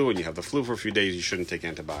regular flu and you have the flu for a few days, you shouldn't take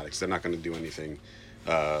antibiotics. They're not going to do anything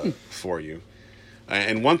for you.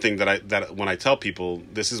 And one thing that when I tell people,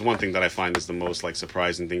 this is one thing that I find is the most like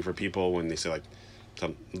surprising thing for people when they say like,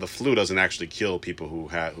 the flu doesn't actually kill people who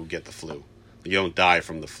get the flu. You don't die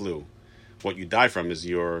from the flu. What you die from is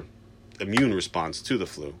your immune response to the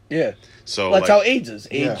flu. Yeah. So that's how AIDS is.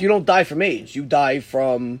 AIDS, you don't die from AIDS. You die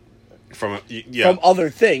from from other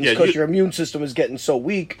things Yeah, because your immune system is getting so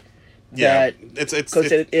weak. Yeah, That, it's it's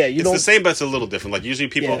the same, but it's a little different. Like usually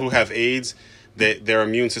people Yeah. who have AIDS, their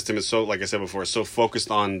immune system is so, like I said before, so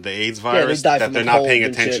focused on the AIDS they virus die that from they're the not cold paying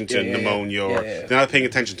and attention shit. to Yeah, pneumonia or yeah. they're not paying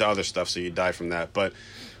attention to other stuff, so you die from that. But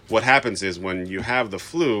what happens is when you have the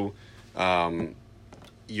flu,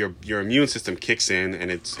 your immune system kicks in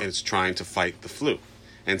and it's trying to fight the flu,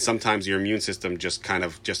 and sometimes your immune system just kind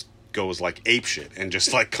of just goes like apeshit and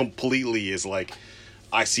just like completely is like,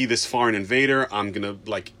 I see this foreign invader, I'm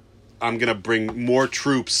gonna bring more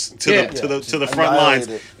troops to the front lines Annihilate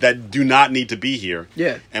it. that do not need to be here.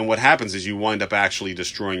 Yeah. And what happens is you wind up actually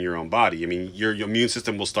destroying your own body. I mean, your immune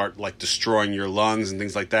system will start like destroying your lungs and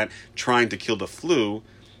things like that, trying to kill the flu,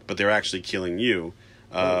 but they're actually killing you.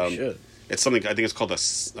 Shit. It's something, I think it's called a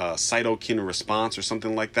cytokine response or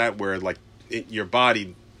something like that, where like your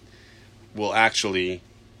body will actually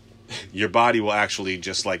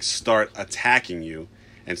just like start attacking you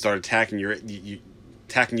and start attacking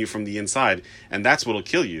attacking you from the inside, and that's what'll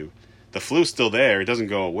kill you. The flu's still there; it doesn't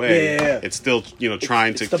go away. Yeah. It's still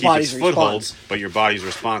trying it's to the keep body's its foothold, response. but your body's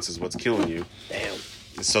response is what's killing you. Damn.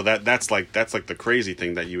 So that's like the crazy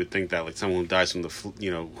thing, that you would think that like someone who dies from the flu,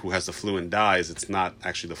 who has the flu and dies, it's not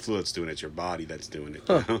actually the flu that's doing it; it's your body that's doing it.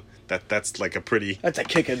 You know? That's like a pretty That's a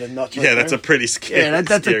kick in the nuts. yeah, right that's a there. pretty scary. Yeah,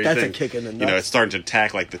 that's scary a thing. kick in the nuts. It's starting to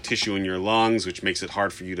attack like the tissue in your lungs, which makes it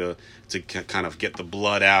hard for you to kind of get the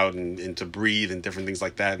blood out and to breathe and different things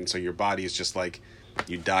like that. And so your body is just like,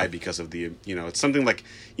 you die because of the it's something like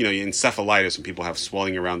encephalitis, when people have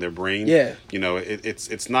swelling around their brain. Yeah.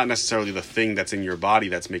 It's not necessarily the thing that's in your body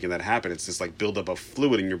that's making that happen. It's this like buildup of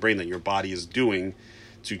fluid in your brain that your body is doing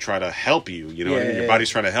to try to help you. Your body's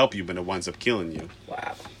trying to help you, but it winds up killing you.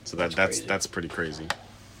 Wow. So that's crazy. that's pretty crazy.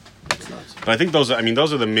 That's nuts. But I think those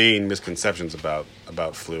are the main misconceptions about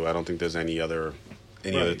flu. I don't think there's any other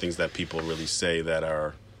Right. things that people really say that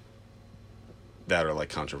are like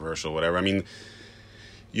controversial, whatever. I mean,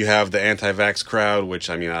 you have the anti-vax crowd, which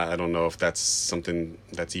I mean, I don't know if that's something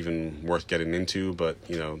that's even worth getting into, but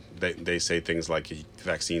they say things like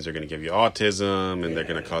vaccines are going to give you autism and they're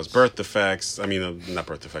going to cause birth defects. I mean, not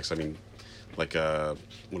birth defects. I mean, like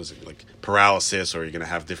what is it, like paralysis, or you're going to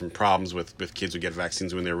have different problems with kids who get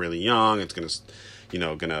vaccines when they're really young. It's going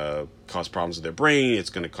to cause problems with their brain. It's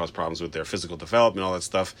going to cause problems with their physical development, all that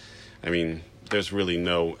stuff. I mean, there's really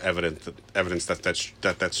no evidence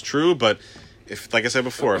that's true. But if, like I said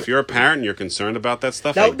before, if you're a parent and you're concerned about that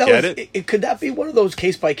stuff, I get it. Could that be one of those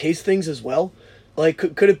case by case things as well? Like,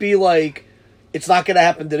 could it be like, it's not going to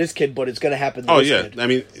happen to this kid, but it's going to happen to this kid? I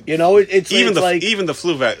mean, it's even like the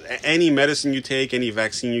flu any medicine you take, any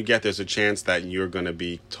vaccine you get, there's a chance that you're going to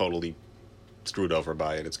be totally screwed over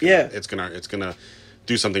by it. It's gonna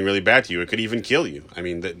do something really bad to you. It could even kill you. I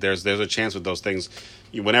mean, there's a chance with those things.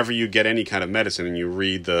 Whenever you get any kind of medicine and you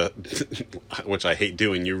read which I hate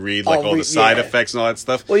doing, you read like all the side effects and all that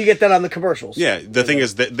stuff. Well, you get that on the commercials. Yeah, the thing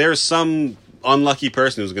is that there's some unlucky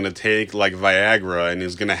person who's going to take like Viagra and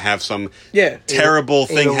is going to have some terrible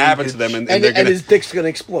thing happen to them, and his dick's going to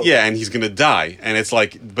explode. Yeah, and he's going to die. And it's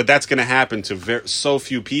like, but that's going to happen to so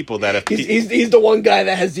few people that if he's the one guy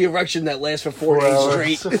that has the erection that lasts for 4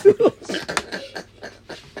 days straight.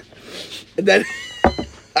 And then,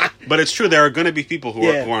 but it's true, there are going to be people who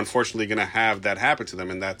are unfortunately going to have that happen to them,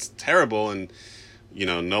 and that's terrible. And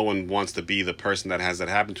no one wants to be the person that has that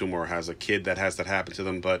happen to them, or has a kid that has that happen to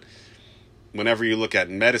them. But whenever you look at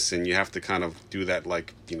medicine, you have to kind of do that,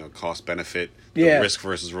 like, cost benefit, risk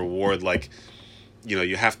versus reward. Like,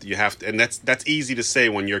 you have to, and that's easy to say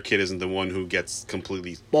when your kid isn't the one who gets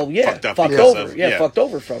completely fucked up fucked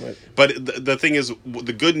over from it. But the thing is,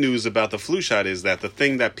 the good news about the flu shot is that the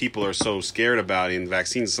thing that people are so scared about in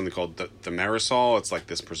vaccines is something called the Marisol. It's like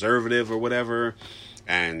this preservative or whatever.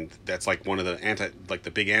 And that's like one of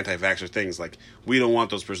the big anti-vaxxer things. Like, we don't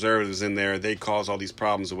want those preservatives in there. They cause all these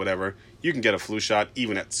problems or whatever. You can get a flu shot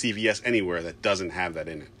even at CVS anywhere that doesn't have that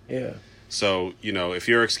in it. Yeah. So, if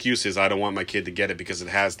your excuse is, I don't want my kid to get it because it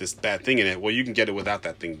has this bad thing in it, well, you can get it without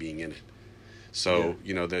that thing being in it. So,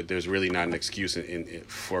 there's really not an excuse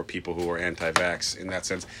for people who are anti-vax in that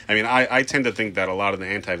sense. I mean, I tend to think that a lot of the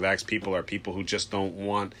anti-vax people are people who just don't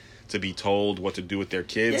want to be told what to do with their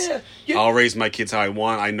kids. Yeah. I'll raise my kids how I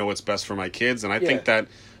want. I know what's best for my kids. And I think that,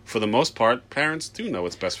 for the most part, parents do know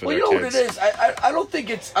what's best for their kids. Well, you know what it is?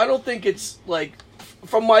 I don't think it's like,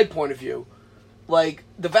 from my point of view, like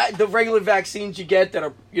the regular vaccines you get that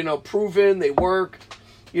are proven, they work.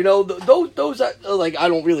 Those are, like, I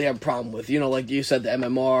don't really have a problem with. Like you said, the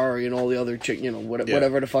MMR, all the other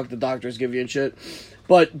whatever the fuck the doctors give you and shit.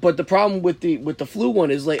 But the problem with the flu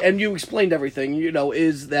one is, like, and you explained everything,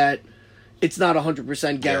 is that it's not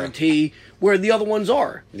 100% guarantee where the other ones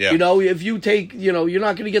are. Yeah. You know, if you take, you know, you're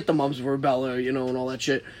not going to get the mumps, rubella, you know, and all that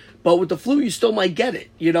shit. But with the flu, you still might get it,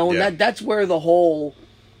 you know, and that's where the whole,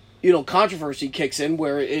 you know, controversy kicks in,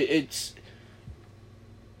 where it's,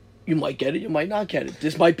 you might get it, you might not get it.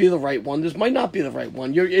 This might be the right one, this might not be the right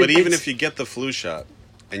one. But even if you get the flu shot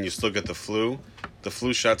and you still get the flu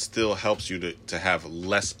shot still helps you to have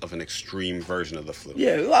less of an extreme version of the flu.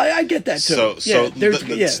 Yeah, I get that too.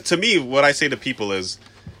 To me, what I say to people is,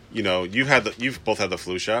 you know, you've both had the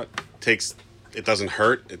flu shot. It doesn't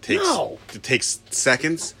hurt. It takes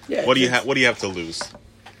seconds. Yeah, what do you have to lose?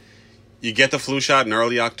 You get the flu shot in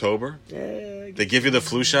early October. They give you the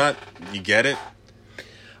flu shot. You get it.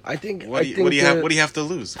 I think. What do you have to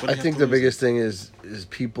lose? I think the biggest thing is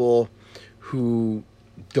people who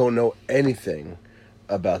don't know anything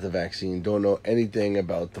about the vaccine, don't know anything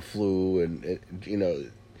about the flu, and you know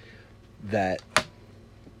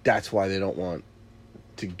that's why they don't want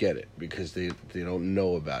to get it, because they don't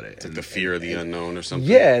know about it. It's like the fear of the unknown or something.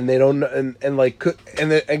 Yeah, and they don't know, and like,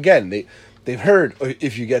 and then, again, they've heard,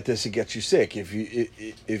 if you get this, it gets you sick. If you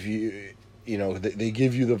you know, they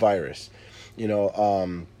give you the virus. You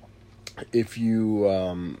know, if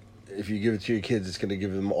you give it to your kids, it's going to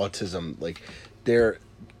give them autism. Like,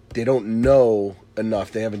 they don't know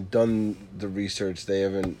enough. They haven't done the research. They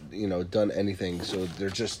haven't, you know, done anything. So they're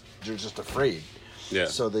just afraid. Yeah.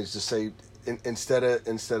 So they just say, instead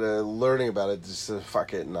of learning about it, just say,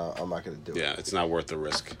 fuck it. No, I'm not going to do it. Yeah, it's not worth the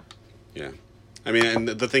risk. Yeah. I mean, and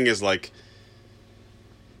the thing is, like,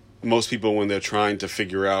 most people, when they're trying to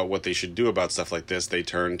figure out what they should do about stuff like this, they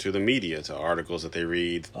turn to the media, to articles that they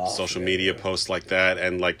read, social media posts like that.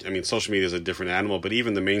 And, like, I mean, social media is a different animal, but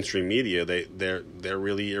even the mainstream media, they're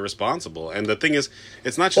really irresponsible. And the thing is,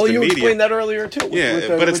 it's not just the media. Well, you explained that earlier too.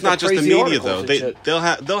 But it's not just the media, though.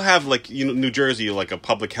 They'll have, like, you know, New Jersey, like, a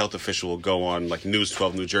public health official will go on, like, News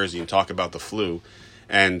 12 New Jersey and talk about the flu.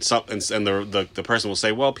 And the person will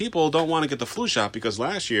say, well, people don't want to get the flu shot because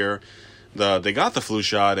last year they got the flu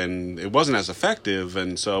shot and it wasn't as effective,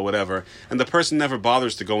 and so whatever. And the person never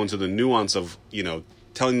bothers to go into the nuance of, you know,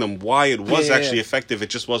 telling them why it was actually effective. It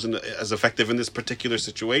just wasn't as effective in this particular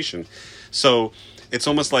situation. So it's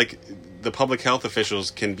almost like the public health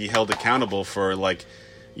officials can be held accountable for, like,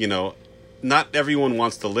 you know, not everyone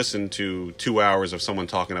wants to listen to 2 hours of someone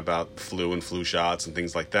talking about flu and flu shots and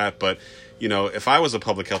things like that. But, you know, if I was a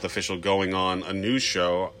public health official going on a news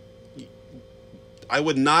show, I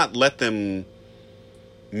would not let them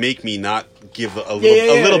make me not give a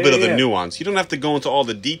little bit of the nuance. You don't have to go into all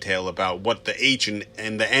the detail about what the H and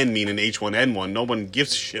the N mean in H1N1. No one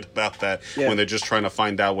gives a shit about that when they're just trying to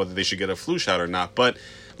find out whether they should get a flu shot or not. But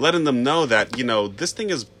letting them know that, you know, this thing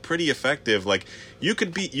is pretty effective. Like, you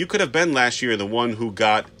could have been last year the one who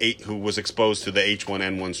was exposed to the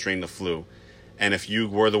H1N1 strain of flu. And if you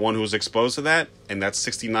were the one who was exposed to that, and that's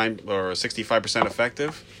 69 or 65%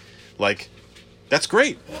 effective, like, that's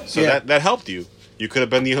great. So that helped you. You could have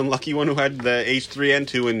been the unlucky one who had the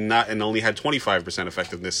H3N2 and only had 25%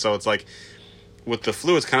 effectiveness. So it's like, with the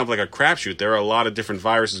flu, it's kind of like a crapshoot. There are a lot of different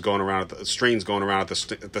viruses going around, strains going around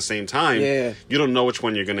at the same time. Yeah. You don't know which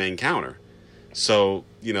one you're going to encounter. So,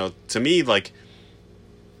 you know, to me, like,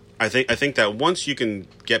 I think that once you can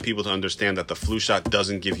get people to understand that the flu shot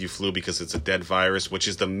doesn't give you flu because it's a dead virus, which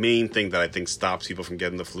is the main thing that I think stops people from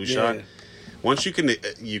getting the flu shot. Once you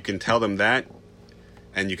can tell them that,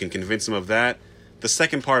 and you can convince them of that, the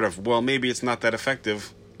second part of, well, maybe it's not that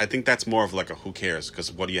effective, I think that's more of like a who cares,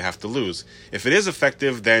 because what do you have to lose? If it is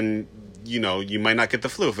effective, then, you know, you might not get the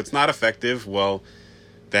flu. If it's not effective, well,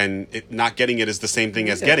 then not getting it is the same thing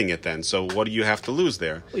as getting it then. So what do you have to lose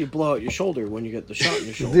there? Well, you blow out your shoulder when you get the shot in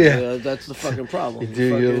your shoulder. That's the fucking problem. You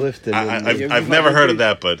do your lifting. I've never heard of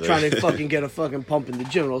that, but... Trying to fucking get a fucking pump in the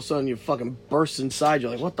gym, and all of a sudden you fucking burst inside.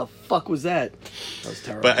 You're like, what the fuck was that? That was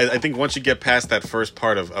terrible. But I think once you get past that first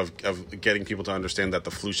part of getting people to understand that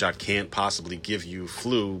the flu shot can't possibly give you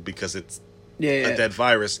flu because it's a dead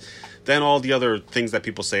virus, then all the other things that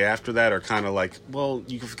people say after that are kind of like, well,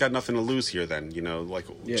 you've got nothing to lose here then, you know, like,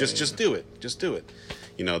 just do it. Just do it.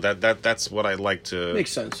 You know, that's what I like to...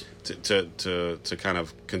 Makes sense. To kind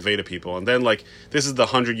of convey to people. And then, like, this is the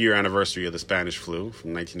 100-year anniversary of the Spanish flu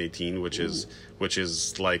from 1918, which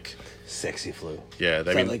is like... Sexy flu. Yeah,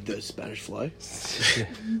 I mean, like the Spanish fly.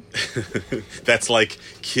 That's like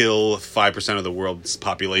kill 5% of the world's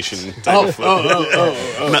population type of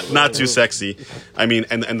flu. Not too sexy. I mean,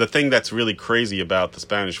 and the thing that's really crazy about the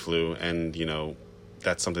Spanish flu, and, you know,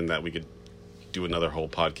 that's something that we could do another whole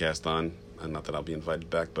podcast on. Not that I'll be invited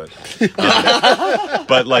back, but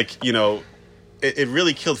but, like, you know, it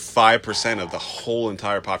really killed 5% of the whole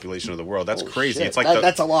entire population of the world. That's crazy. Shit. It's like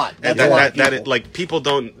that's a lot. That's that, a lot. that, that like people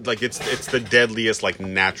don't like it's the deadliest like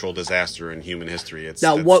natural disaster in human history. It's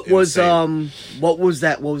now it's what was insane. what was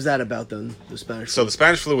that about then? The Spanish. So the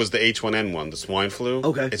Spanish flu was the H1N1, the swine flu.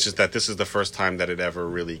 Okay. It's just that this is the first time that it ever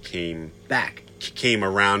really came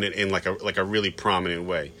around in like a really prominent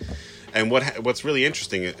way. And what's really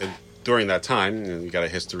interesting during that time, you got a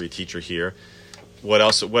history teacher here. What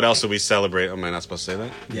else do we celebrate? Am I not supposed to say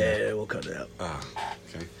that? Yeah, we'll cut it out.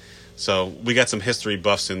 Okay. So we got some history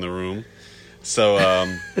buffs in the room. So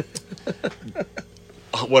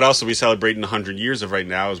what else are we celebrating 100 years of right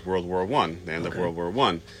now is World War One, the end of World War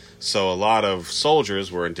One. So a lot of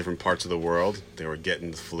soldiers were in different parts of the world. They were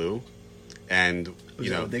getting the flu, and Is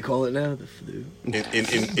that what they call it now? The flu.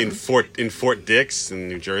 in Fort Dix in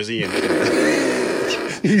New Jersey, and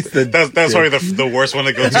He's that's probably the worst one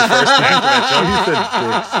to go to first after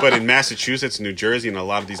that joke. But in Massachusetts, New Jersey, and a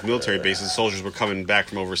lot of these military bases, soldiers were coming back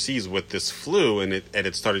from overseas with this flu, and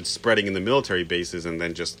it started spreading in the military bases, and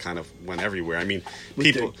then just kind of went everywhere. I mean,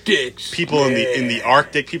 people in the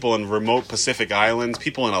Arctic, people in remote Pacific islands,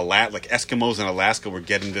 people in like Eskimos in Alaska were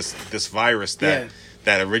getting this virus that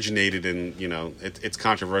originated in, it's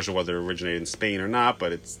controversial whether it originated in Spain or not,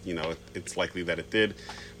 but it's it's likely that it did.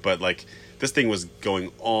 But like, this thing was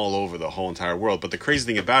going all over the whole entire world. But the crazy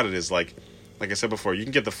thing about it is, like I said before, you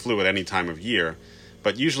can get the flu at any time of year,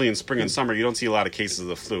 but usually in spring and summer you don't see a lot of cases of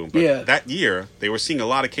the flu. But that year they were seeing a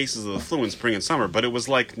lot of cases of the flu in spring and summer, but it was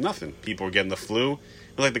like nothing. People were getting the flu.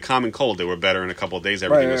 It was like the common cold. They were better in a couple of days.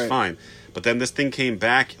 Everything was fine. But then this thing came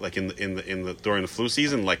back, like in the during the flu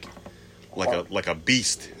season, like a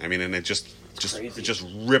beast. I mean, and it just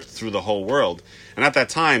ripped through the whole world. And at that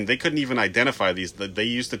time, they couldn't even identify these. They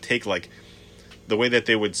used to take like the way that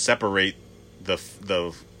they would separate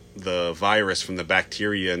the virus from the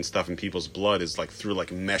bacteria and stuff in people's blood is like through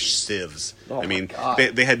like mesh sieves. I mean,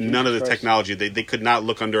 they had none of the technology. They could not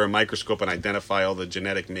look under a microscope and identify all the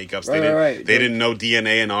genetic makeups. They didn't know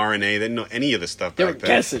DNA and RNA. They didn't know any of this stuff back then.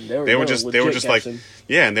 Guessing. They were just like,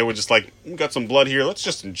 and they were just like, we got some blood here. Let's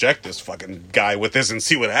just inject this fucking guy with this and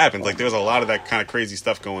see what happens. Like, there was a lot of that kind of crazy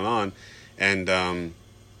stuff going on, and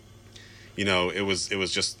it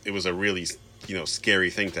was a really scary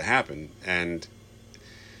thing to happen. And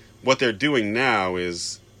what they're doing now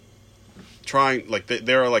is trying, like,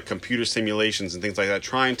 there are like computer simulations and things like that,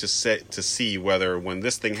 trying to see whether when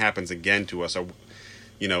this thing happens again to us, or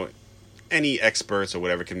any experts or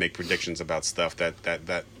whatever can make predictions about stuff that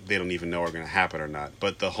they don't even know are going to happen or not.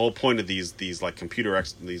 But the whole point of these like computer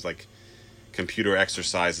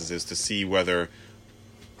exercises is to see whether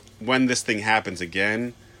when this thing happens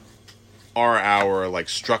again, are our like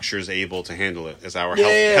structures able to handle it? Is our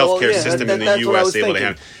healthcare system in the U.S. able to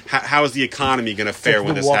handle? How is the economy going to fare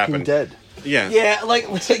when this happens? Dead. Yeah. Are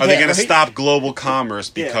they going to stop global commerce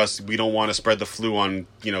because we don't want to spread the flu on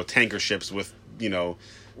tanker ships with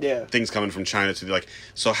things coming from China to like?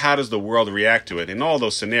 So how does the world react to it? In all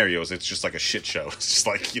those scenarios, it's just like a shit show. It's just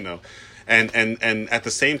like and at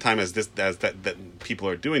the same time as that people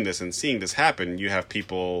are doing this and seeing this happen, you have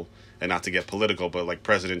people. And not to get political, but like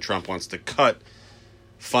President Trump wants to cut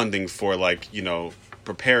funding for like,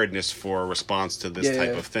 preparedness for a response to this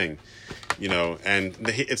type of thing, and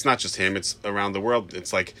it's not just him, it's around the world.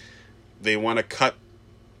 It's like they want to cut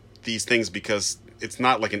these things because it's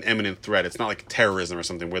not like an imminent threat. It's not like terrorism or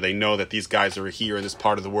something where they know that these guys are here in this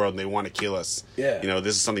part of the world and they want to kill us.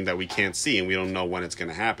 This is something that we can't see and we don't know when it's going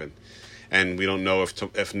to happen. And we don't know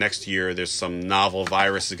if next year there's some novel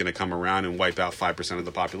virus is going to come around and wipe out 5% of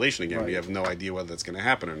the population again. Right. We have no idea whether that's going to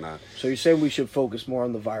happen or not. So you're saying we should focus more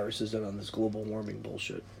on the viruses than on this global warming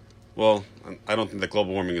bullshit? Well, I don't think that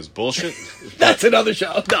global warming is bullshit. That's another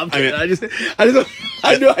show. No, I'm kidding. I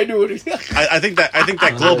knew what he said. I think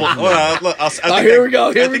that global. Here we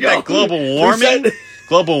go. That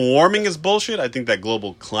global warming is bullshit. I think that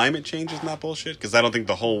global climate change is not bullshit because I don't think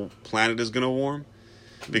the whole planet is going to warm.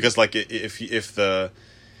 Because like if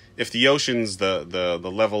the oceans the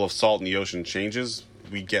level of salt in the ocean changes,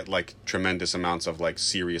 we get like tremendous amounts of like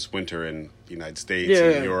serious winter in the United States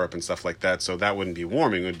and Europe and stuff like that. So that wouldn't be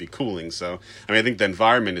warming; it would be cooling. So I think the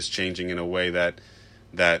environment is changing in a way that,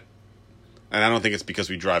 and I don't think it's because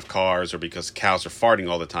we drive cars or because cows are farting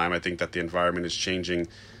all the time. I think that the environment is changing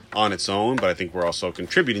on its own, but I think we're also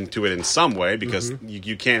contributing to it in some way because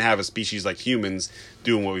you can't have a species like humans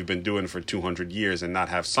doing what we've been doing for 200 years and not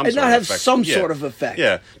have some sort of effect.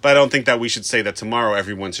 Yeah, but I don't think that we should say that tomorrow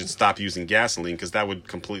everyone should stop using gasoline because that would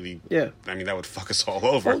completely. I mean, that would fuck us all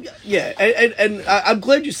over. Well, and I'm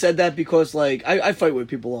glad you said that because like I fight with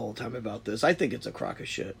people all the time about this. I think it's a crock of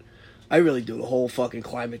shit. I really do. The whole fucking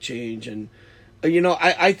climate change and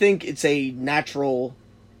I think it's a natural,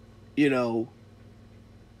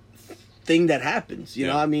 thing that happens. You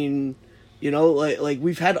know, I mean, like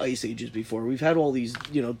we've had ice ages before. We've had all these,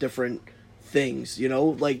 different things.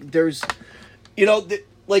 Like there's,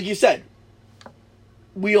 like you said,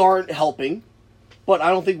 we aren't helping, but I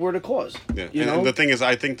don't think we're the cause. Yeah, and the thing is,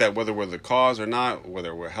 I think that whether we're the cause or not,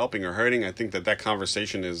 whether we're helping or hurting, I think that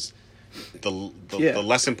conversation is the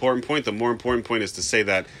less important point. The more important point is to say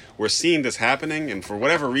that we're seeing this happening, and for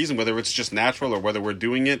whatever reason, whether it's just natural or whether we're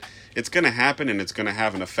doing it, it's going to happen and it's going to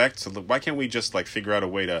have an effect. So why can't we just like figure out a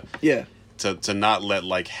way to to not let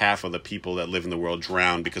like half of the people that live in the world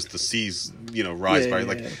drown because the seas rise by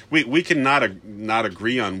we can not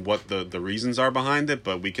agree on what the reasons are behind it,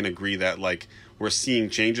 but we can agree that like we're seeing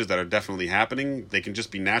changes that are definitely happening. They can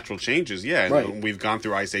just be natural changes, and we've gone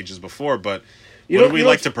through ice ages before, but would we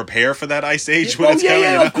like to prepare for that ice age when it's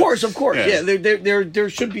coming? Of course. Yeah, there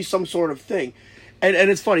should be some sort of thing, and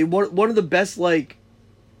it's funny. One of the best like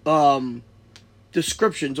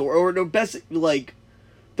descriptions or the best like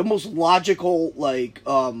the most logical like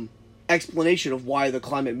explanation of why the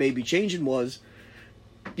climate may be changing was,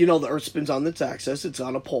 the Earth spins on its axis. It's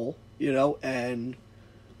on a pole, and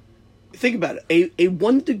think about it. A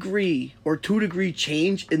 1 degree or 2 degree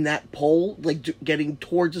change in that pole, like getting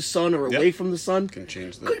towards the sun or away from the sun, can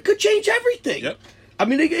change could change everything. Yep. I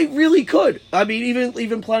mean, it really could. I mean,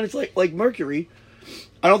 even planets like Mercury,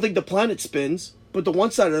 I don't think the planet spins, but the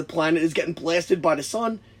one side of the planet is getting blasted by the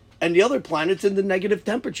sun, and the other planet's in the negative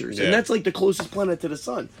temperatures, and that's like the closest planet to the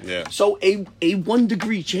sun. Yeah. So a 1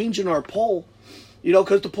 degree change in our pole,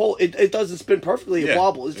 because the pole it doesn't spin perfectly. It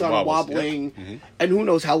wobbles. It's on wobbling, and who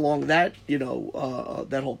knows how long that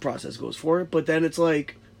that whole process goes for it. But then it's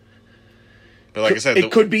like, but like I said,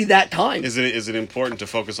 it could be that time. Is it important to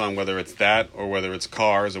focus on whether it's that or whether it's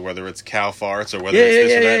cars or whether it's cow farts or whether it's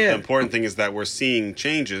this or that? The important thing is that we're seeing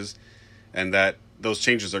changes, and that those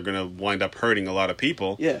changes are going to wind up hurting a lot of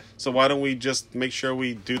people. Yeah. So why don't we just make sure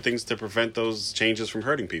we do things to prevent those changes from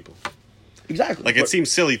hurting people? Exactly. Like, it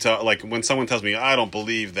seems silly to, like, when someone tells me, I don't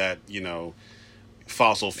believe that,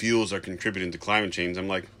 fossil fuels are contributing to climate change, I'm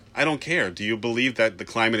like, I don't care. Do you believe that the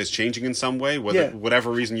climate is changing in some way?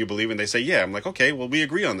 Whatever reason you believe in, they say, yeah. I'm like, okay, well, we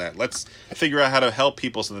agree on that. Let's figure out how to help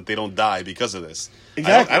people so that they don't die because of this.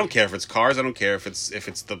 Exactly. I don't care if it's cars. I don't care if it's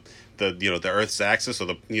the Earth's axis or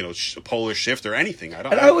the polar shift or anything.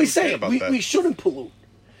 I always say we shouldn't pollute.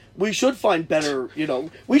 We should find better,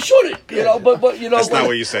 we shouldn't, but That's not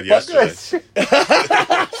what you said yesterday. That's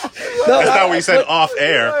not what you said off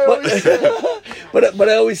air. But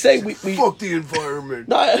I always say we fuck the environment.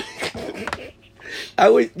 No, I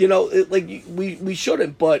always, we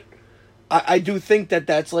shouldn't, but I do think that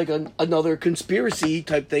that's like another conspiracy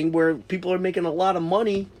type thing where people are making a lot of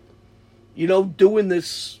money, doing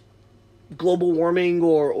this global warming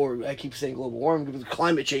or I keep saying global warming because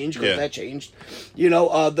climate change because that changed,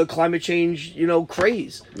 the climate change,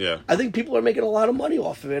 craze. Yeah. I think people are making a lot of money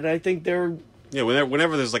off of it. I think they're... Yeah,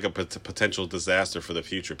 whenever there's like a potential disaster for the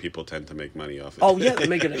future, people tend to make money off it. Oh yeah, they're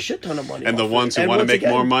making a shit ton of money. And the ones who want to make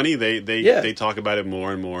more money, they talk about it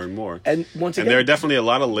more and more and more. And once again, there are definitely a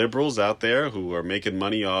lot of liberals out there who are making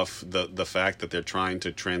money off the fact that they're trying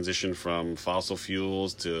to transition from fossil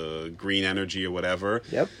fuels to green energy or whatever.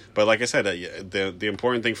 Yep. But like I said, the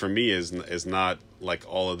important thing for me is not like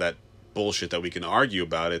all of that bullshit that we can argue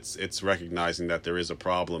about. It's recognizing that there is a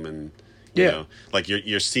problem and. Like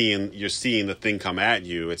you're seeing the thing come at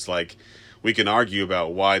you. It's like we can argue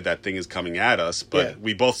about why that thing is coming at us, but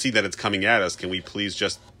we both see that it's coming at us. Can we please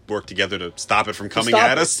just work together to stop it from coming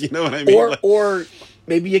at us? You know what I mean? Or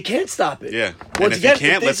maybe you can't stop it. Yeah. And if you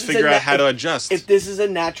can't, let's figure out how to adjust. If this is a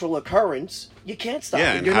natural occurrence, you can't stop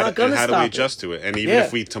it. You're not going to stop it. How do we adjust to it? And even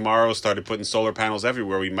if we tomorrow started putting solar panels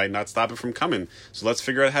everywhere, we might not stop it from coming. So let's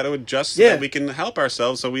figure out how to adjust so that we can help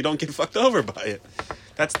ourselves so we don't get fucked over by it.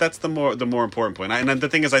 That's the more important point. And the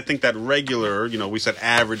thing is, I think that regular, we said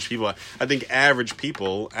average people. I think average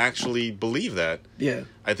people actually believe that. Yeah.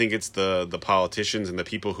 I think it's the politicians and the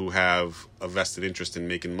people who have a vested interest in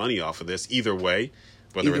making money off of this. Either way,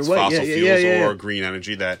 whether it's fossil fuels or green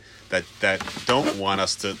energy, that don't want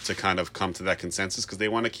us to kind of come to that consensus because they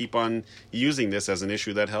want to keep on using this as an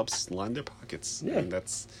issue that helps line their pockets. Yeah. And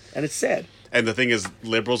it's sad. And the thing is,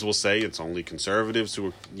 liberals will say it's only conservatives who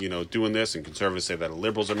are, doing this, and conservatives say that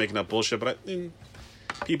liberals are making up bullshit. But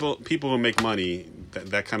people who make money,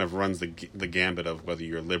 that kind of runs the gambit of whether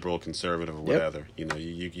you're liberal, conservative, or whatever. Yep.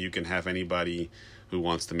 You can have anybody who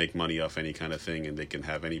wants to make money off any kind of thing, and they can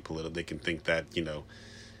have any they can think that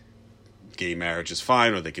gay marriage is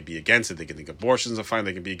fine, or they could be against it. They can think abortions are fine.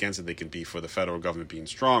 They can be against it. They can be for the federal government being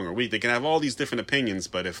strong or weak. They can have all these different opinions,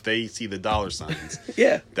 but if they see the dollar signs,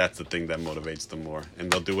 Yeah. that's the thing that motivates them more,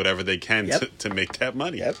 and they'll do whatever they can Yep. to make that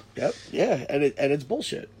money. Yep. Yeah, and it's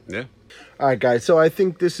bullshit. Yeah. All right, guys. So I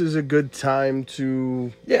think this is a good time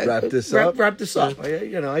to Yeah, wrap this up. Wrap this up.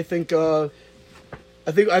 I think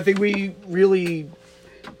we really,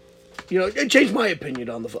 it changed my opinion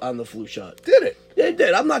on the flu shot. Did it? It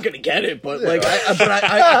did. I'm not gonna get it, but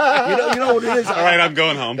I you know what it is. All right, I'm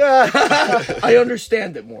going home. I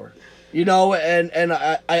understand it more, and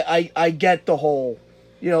I get the whole,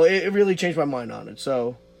 it really changed my mind on it.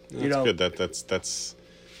 So, That's good. That's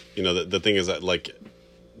the thing is that, like,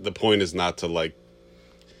 the point is not to, like,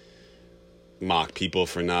 mock people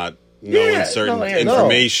for not knowing certain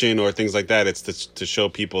information or things like that. It's to show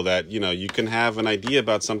people that, you can have an idea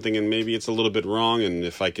about something and maybe it's a little bit wrong, and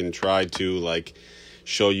if I can try to, like,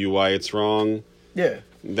 show you why it's wrong,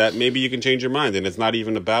 that maybe you can change your mind. And it's not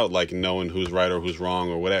even about, like, knowing who's right or who's wrong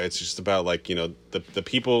or whatever. It's just about, like, the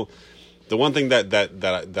people. The one thing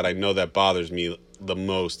that I know that bothers me the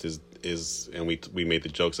most is and we made the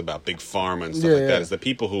jokes about big pharma and stuff that, is the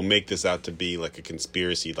people who make this out to be like a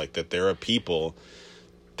conspiracy, like that there are people,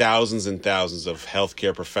 thousands and thousands of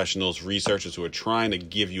healthcare professionals, researchers who are trying to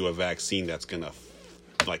give you a vaccine that's gonna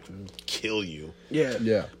like kill you.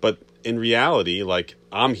 Yeah. But in reality, like,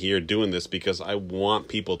 I'm here doing this because I want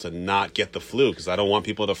people to not get the flu, because I don't want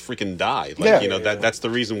people to freaking die. Like, that's the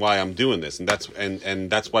reason why I'm doing this, and that's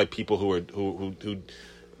why people who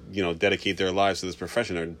dedicate their lives to this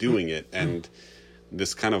profession are doing it. And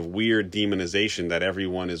this kind of weird demonization that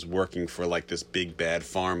everyone is working for, like, this big bad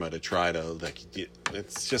pharma to try to, like,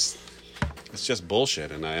 it's just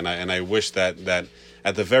bullshit. And I wish that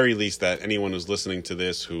at the very least that anyone who's listening to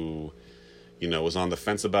this who was on the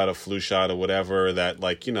fence about a flu shot or whatever, that,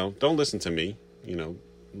 like, don't listen to me,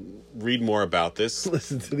 read more about this.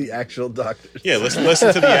 Listen to the actual doctors. Yeah, listen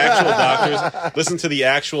to the actual doctors. Listen to the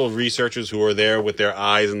actual researchers who are there with their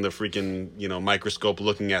eyes in the freaking, microscope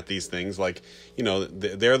looking at these things. Like,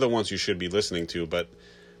 they're the ones you should be listening to. But,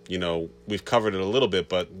 we've covered it a little bit,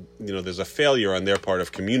 but, there's a failure on their part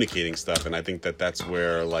of communicating stuff. And I think that's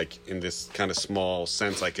where, like, in this kind of small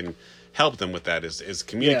sense, I can help them with that, is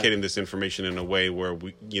communicating this information in a way where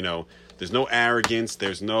we, there's no arrogance.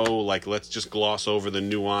 There's no, like, let's just gloss over the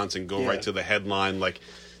nuance and go right to the headline. Like,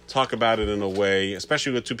 talk about it in a way,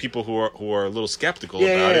 especially with two people who are a little skeptical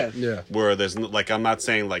about it. Yeah. Where there's, like, I'm not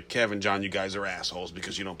saying, like, Kevin, John, you guys are assholes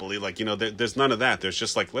because you don't believe. Like, there's none of that. There's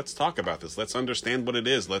just, like, let's talk about this. Let's understand what it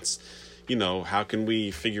is. Let's, how can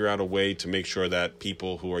we figure out a way to make sure that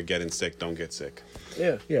people who are getting sick don't get sick.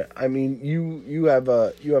 Yeah. I mean, you have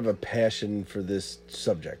a passion for this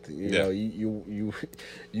subject. You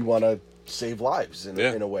want to save lives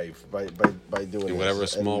in a way by doing in whatever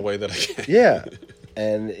small way that I can. Yeah.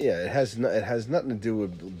 And it has nothing to do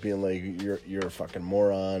with being like you're a fucking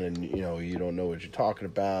moron and you don't know what you're talking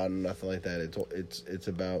about and nothing like that. It's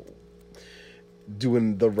about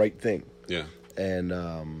doing the right thing. Yeah. And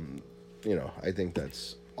I think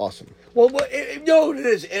that's awesome. Well, you know what it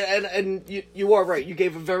is, and you are right. You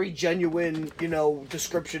gave a very genuine,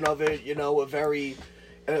 description of it. A very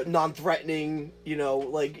non-threatening.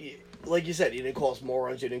 Like you said, you didn't call us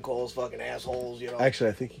morons. You didn't call us fucking assholes. Actually,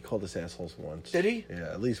 I think he called us assholes once. Did he?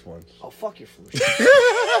 Yeah, at least once. Oh, fuck your flu.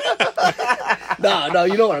 No,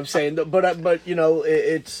 you know what I'm saying. But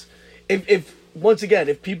it's if once again,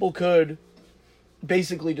 if people could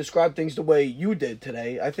basically describe things the way you did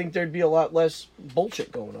today, I think there'd be a lot less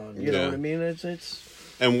bullshit going on. You know what I mean? It's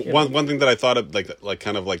and one thing that I thought of, like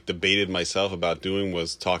kind of like debated myself about doing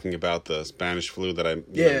was talking about the Spanish flu that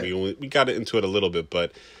we got into it a little bit,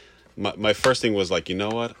 but my first thing was like, you know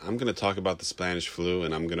what? I'm going to talk about the Spanish flu,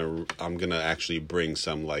 and I'm going to actually bring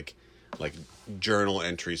some like journal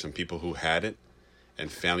entries from people who had it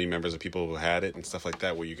and family members of people who had it and stuff like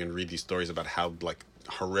that, where you can read these stories about how, like,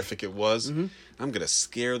 horrific it was. Mm-hmm. I'm gonna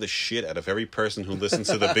scare the shit out of every person who listens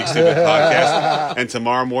to the Big Stupid Podcast, and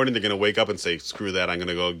tomorrow morning they're gonna wake up and say, screw that, I'm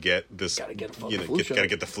gonna go get this, gotta get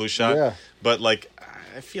the flu shot. Yeah. But, like,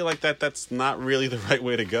 I feel like that's not really the right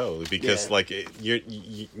way to go, because like you're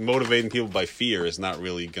motivating people by fear is not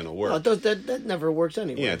really gonna work. Well, that never works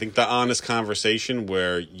anyway. Yeah, I think the honest conversation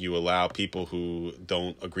where you allow people who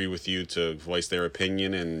don't agree with you to voice their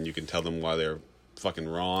opinion, and you can tell them why they're fucking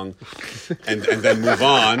wrong, and then move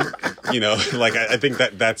on. Like, I think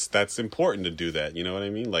that's important to do that. You know what I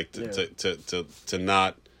mean? Like to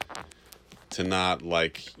not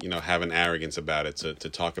like, have an arrogance about it, to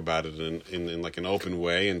talk about it in like an open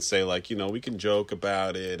way and say, like, we can joke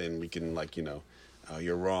about it and we can, like, oh,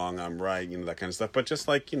 you're wrong, I'm right, that kind of stuff. But just,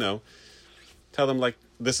 like, tell them like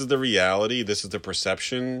this is the reality, this is the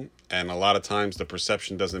perception, and a lot of times the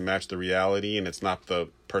perception doesn't match the reality, and it's not the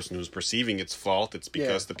person who's perceiving its fault. It's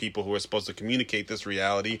because the people who are supposed to communicate this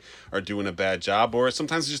reality are doing a bad job, or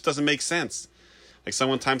sometimes it just doesn't make sense. Like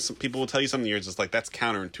some people will tell you something, you're just like, that's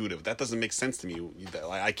counterintuitive. That doesn't make sense to me.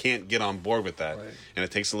 I can't get on board with that. Right. And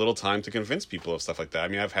it takes a little time to convince people of stuff like that. I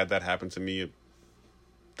mean, I've had that happen to me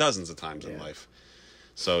dozens of times in life.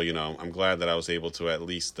 So, I'm glad that I was able to at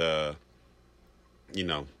least,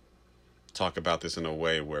 talk about this in a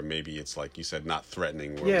way where maybe it's like you said, not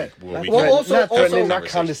threatening. Where we also not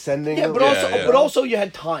condescending. Yeah, but also you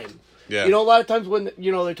had time. Yeah. A lot of times when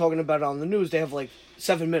they're talking about it on the news, they have like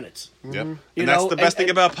 7 minutes. Yep. And that's the best thing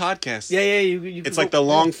about podcasts. Yeah. You it's like the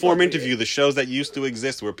long form interview, the shows that used to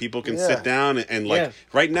exist where people can sit down and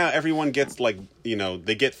right now everyone gets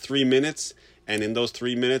they get 3 minutes. And in those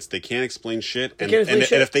 3 minutes, they can't explain shit. And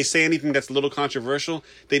if they say anything that's a little controversial,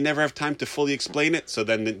 they never have time to fully explain it. So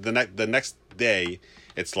then the next day,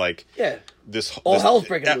 it's like all hell's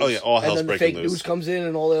breaking loose. Oh yeah, all hell's breaking loose. And then the fake news comes in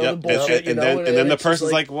and all the other bullshit. And then the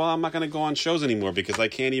person's like, well, I'm not going to go on shows anymore because I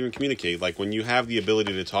can't even communicate. Like when you have the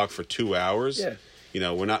ability to talk for 2 hours. Yeah.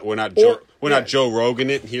 We're not Joe Rogan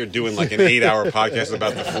here doing like an 8-hour podcast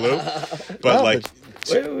about the flu, but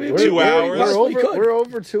 2 hours. We're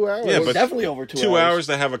over 2 hours. Yeah, but definitely over 2 hours. 2 hours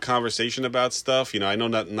to have a conversation about stuff. I know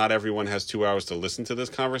not everyone has 2 hours to listen to this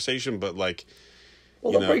conversation, but like,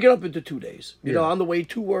 they'll break it up into 2 days. On the way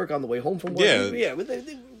to work, on the way home from work. Yeah.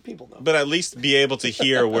 People know. But at least be able to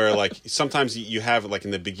hear where like sometimes you have like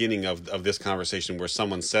in the beginning of this conversation where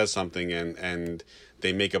someone says something and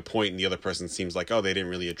they make a point and the other person seems like, oh, they didn't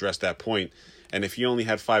really address that point. And if you only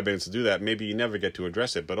had 5 minutes to do that, maybe you never get to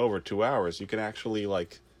address it. But over 2 hours, you can actually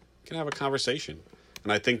can have a conversation.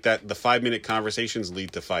 And I think that the 5-minute conversations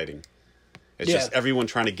lead to fighting. It's just everyone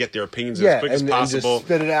trying to get their opinions as quick as possible. And just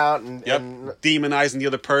spit it out and demonizing the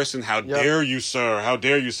other person. How dare you, sir? How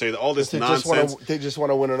dare you say that? All this nonsense. They just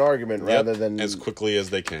want to win an argument rather than as quickly as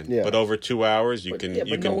they can. Yeah. But over 2 hours, you can.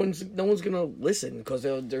 No one's gonna listen because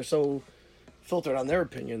they're so filtered on their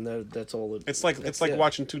opinion. That's all. It's like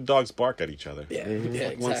watching two dogs bark at each other. Yeah,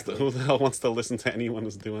 exactly. Who the hell wants to listen to anyone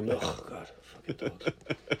who's doing that? Oh God, fucking dogs.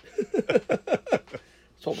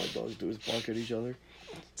 That's all my dogs do is bark at each other.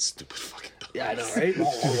 Stupid fucking dogs. Yeah, I know, right?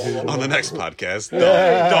 On the next podcast,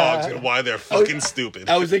 dogs and why they're fucking stupid.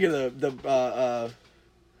 I was thinking the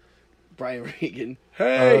Brian Regan.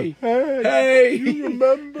 Hey, you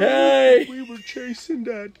remember? Hey, we were chasing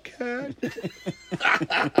that cat.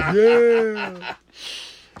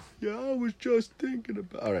 Yeah, I was just thinking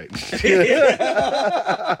about. All right.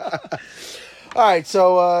 All right,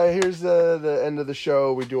 so here's the end of the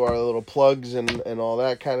show. We do our little plugs and all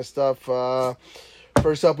that kind of stuff.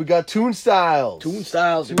 First up, we got Toon Styles. Toon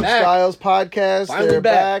Styles podcast. Finally They're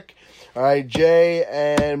back. back. All right, Jay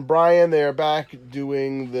and Brian, they are back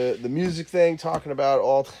doing the music thing, talking about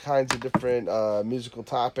all kinds of different musical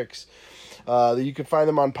topics. You can find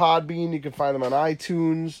them on Podbean. You can find them on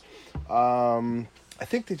iTunes. I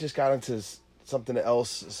think they just got into something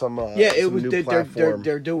else. New platform.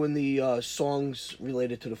 They're doing the songs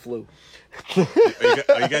related to the flu.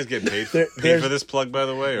 Are you guys getting paid for this plug, by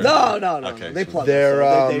the way? Or? No. Okay, they plug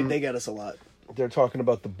us. They get us a lot. They're talking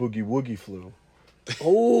about the Boogie Woogie flu.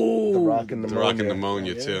 Oh, the Rockin' Pneumonia. The Rockin'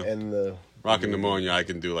 Pneumonia, too. And the Rockin' Pneumonia, I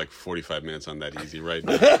can do like 45 minutes on that easy right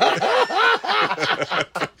now.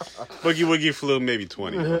 Boogie Woogie Flu, maybe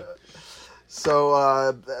 20.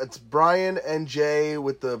 So it's Brian and Jay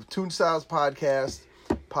with the Toon Styles podcast,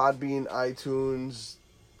 Podbean, iTunes.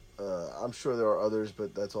 I'm sure there are others,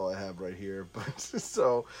 but that's all I have right here. But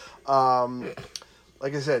so,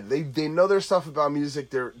 like I said, they know their stuff about music.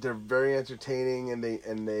 They're very entertaining, and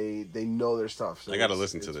they know their stuff. So I got to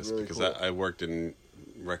listen to this really because cool. I worked in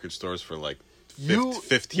record stores for like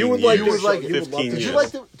 15 you would years. You would like it. 15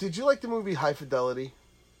 years. Did you like the movie High Fidelity?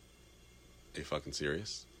 Are you fucking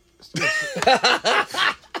serious?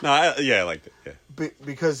 No, I liked it. Yeah,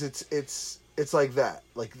 because it's like that.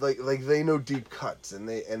 Like they know deep cuts, and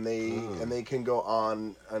they can go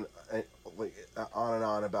on and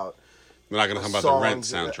on about. We're not going to talk about the Rent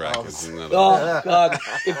soundtrack. Oh God!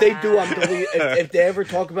 If they do, I'm deleting. If they ever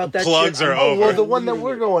talk about that, plugs shit, are over. Well, the one that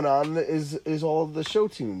we're going on is all of the show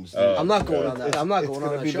tunes. I'm not going on that. I'm not going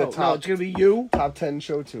on that show. No, it's going to be you. Top 10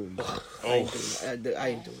 show tunes. I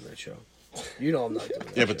ain't doing that show. You know I'm not doing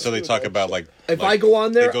that. Yeah, but so they talk about like If like, I go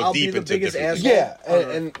on there, they go I'll be deep the into biggest different asshole. things.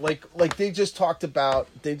 Yeah, and like they just talked about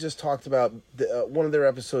one of their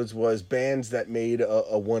episodes was bands that made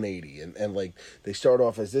a 180, and like they start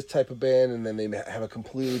off as this type of band, and then they have a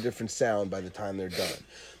completely different sound by the time they're done.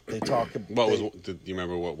 They talk. Do you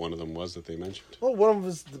remember what one of them was that they mentioned? Well, one of them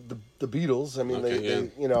was the Beatles. I mean,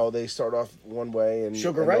 Okay, they start off one way and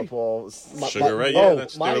Sugar end Ray? up all. Sugar Ray, oh, yeah,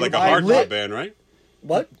 they were like a my hardcore lit- band, right?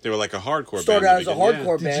 What? They were like a hardcore Started band. out as a in the beginning,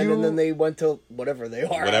 hardcore Did band, you- and then they went to whatever they are.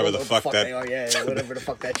 Whatever I don't the know fuck that- they are. Yeah, whatever the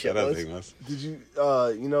fuck that Yeah, shit that was. thing was. Did you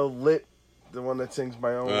Lit, the one that sings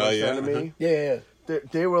 "My Own Oh, Worst yeah. Enemy"? Yeah.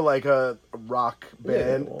 They were like a rock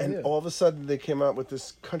band, well, and yeah. all of a sudden they came out with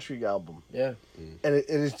this country album, Yeah. and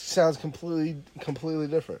it sounds completely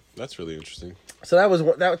different. That's really interesting. So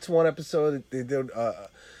that's one episode. They did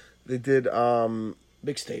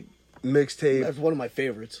Mixtape. mixtape. That's one of my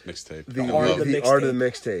favorites. Mixtape. The I Art love of the the art of the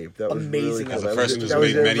mixtape. That was really Amazing cool. As episode. a That was- person who's that was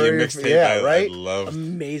made their many a very- mixtape, yeah, I right. loved.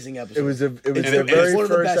 Amazing episode. It was their And very one of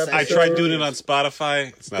the first best episode. I tried doing it on Spotify.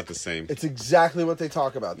 It's not the same. It's exactly what they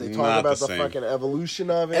talk about. They talk Not about the the same. fucking evolution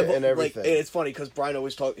of it and everything. Like, it's funny because Brian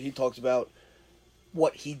always talks about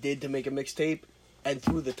what he did to make a mixtape, and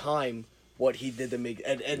through the time what he did to make,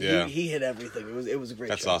 and Yeah. he hit everything. It was a great.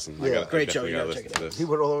 That's show. awesome. Yeah. Great show, I you gotta gotta listen check it to out. this. he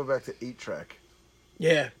went all the way back to 8-track.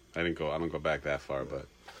 Yeah. I don't go back that far, but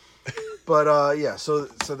But yeah, so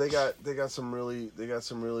they got some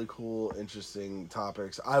really cool, interesting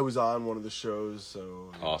topics. I was on one of the shows, so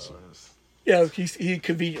you know, Awesome. it was- Yeah, he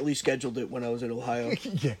conveniently scheduled it when I was in Ohio.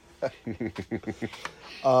 yeah.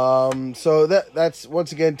 So that's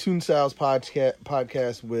once again Toon Styles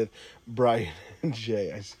podcast with Brian and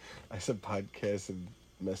Jay. I said podcast and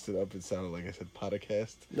messed it up. It sounded like I said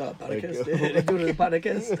podcast. No, podcast. Like- They do it in the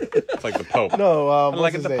podcast. it's like the Pope. No, what's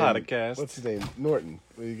like his the name? podcast. What's his name? Norton.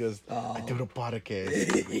 He goes, I do the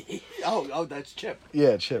podcast. oh, that's Chip.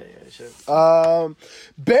 Yeah, Chip. Yeah, Chip.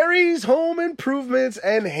 Barry's Home Improvements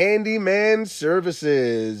and Handyman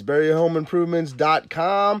Services.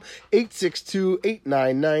 BarryHomeImprovements.com,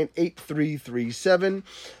 862-899-8337.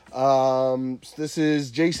 This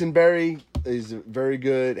is Jason Barry. He's a very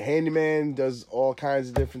good handyman, does all kinds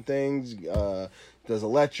of different things. Does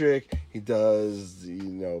electric. He does,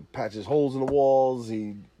 patches holes in the walls.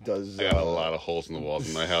 He does... I got a lot of holes in the walls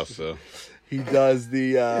in my house, so He does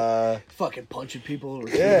the... Fucking punching people.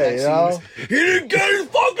 yeah, He didn't get his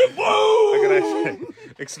fucking food!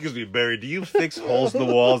 Excuse me, Barry, do you fix holes in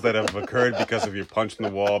the walls that have occurred because of your punch in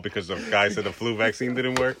the wall because of guys said the flu vaccine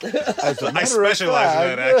didn't work? I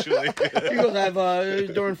specialize in that, actually. You don't have,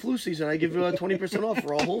 during flu season, I give you 20% off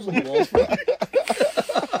for all holes in the walls.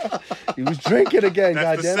 He was drinking again,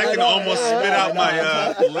 That's the goddammit. second almost spit out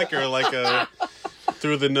my liquor like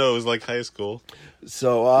through the nose like high school.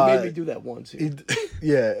 So, He made me do that once. he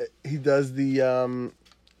does the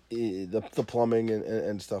plumbing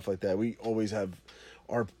and stuff like that. We always have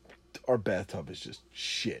our bathtub is just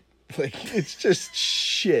shit. Like, it's just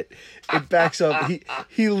shit. It backs up.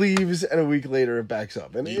 He leaves, and a week later it backs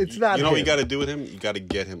up, and it's not. You know what you him. got to do with him? You got to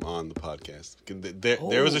get him on the podcast.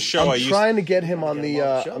 There was a show I I'm used. trying to get him on Get the. him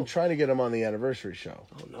on the show. I'm trying to get him on the anniversary show.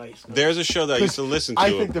 Oh, nice. There's a show that I used to listen to.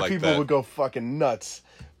 I think the like people that. would go fucking nuts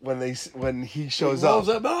when he shows Rolls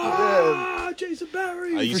up. up. Jason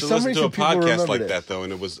Barry. I used For to some listen to a reason, people podcast remember like this. that though,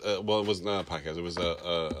 and it was it was not a podcast. It was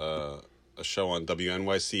a show on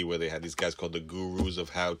WNYC where they had these guys called the Gurus of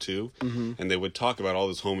How To, and they would talk about all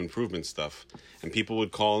this home improvement stuff, and people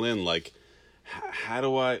would call in like, how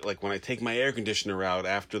do I, like, when I take my air conditioner out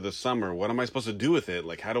after the summer, what am I supposed to do with it?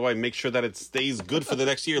 Like, how do I make sure that it stays good for the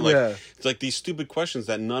next year? Like, Yeah. it's like these stupid questions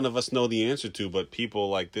that none of us know the answer to, but people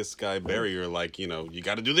like this guy Barry are like, you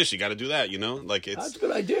got to do this, you got to do that, Like, it's That's a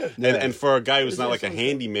good idea. and for a guy who's not like a sounds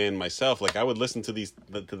handyman myself, like I would listen to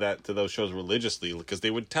those shows religiously because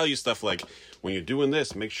they would tell you stuff like, when you're doing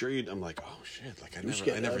this, make sure you. I'm like, oh shit, like I We should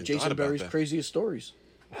never get thought Jason about Barry's that. craziest stories.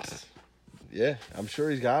 Yeah, I'm sure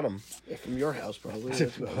he's got them. Yeah, from your house, probably.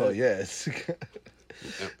 That's about Oh it. yes.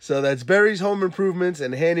 So that's Barry's Home Improvements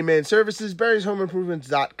and Handyman Services.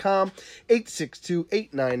 Barry'sHomeImprovements.com,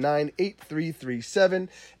 862-899-8337.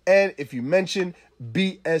 And if you mention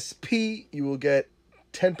BSP, you will get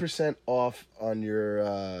 10% off on your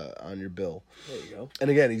bill. There you go. And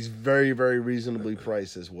again, he's very, very reasonably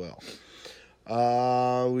priced as well.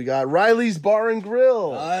 We got Riley's Bar and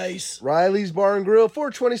Grill. Nice. Riley's Bar and Grill,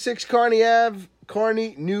 426 Kearney Ave,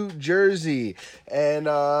 Kearney, New Jersey. And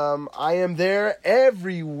I am there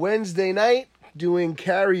every Wednesday night doing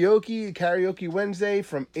karaoke Wednesday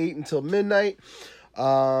from 8 until midnight.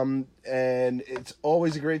 And it's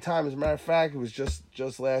always a great time. As a matter of fact, it was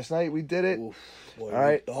just last night we did it. Oof, boy, All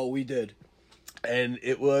right. we did. and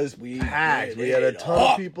it was packed. lit We had a it ton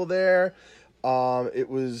up. of people there. It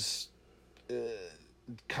was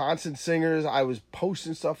constant singers. I was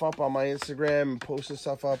posting stuff up on my Instagram, and posting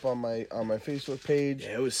stuff up on my Facebook page.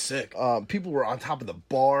 Yeah, it was sick. People were on top of the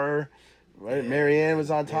bar. Right, Marianne was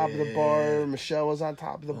on top of the bar. Michelle was on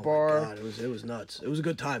top of the bar. God, it was nuts. It was a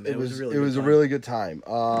good time, man. It was really a really good time.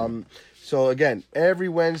 So again, every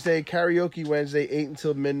Wednesday, karaoke Wednesday, 8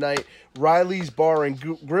 until midnight. Riley's Bar and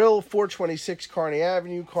Grill, 426 Kearney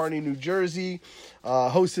Avenue, Kearney, New Jersey.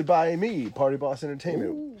 Hosted by me, Party Boss Entertainment.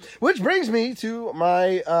 Ooh. Which brings me to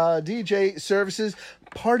my DJ services,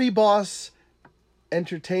 Party Boss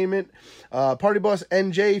Entertainment, Party Boss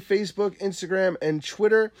NJ, Facebook, Instagram, and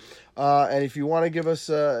Twitter. And if you want to give us,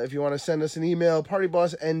 if you want to send us an email,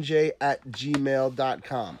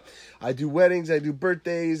 partybossnj@gmail.com. I do weddings, I do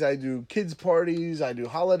birthdays, I do kids parties, I do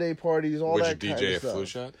holiday parties, all Would that you kind DJ a of stuff. flu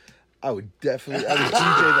shot? I would DJ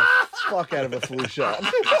the fuck out of a flu shot.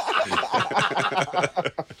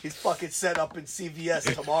 He's fucking set up in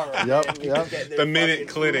CVS tomorrow. Yep, man. We yep. can get there The Minute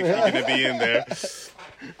fucking- Clinic, you're going to be in there.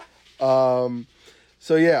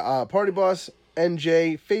 So yeah, Party Boss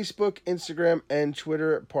NJ, Facebook, Instagram, and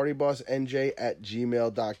Twitter,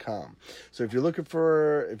 partybossnj@gmail.com. So if you're looking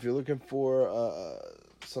for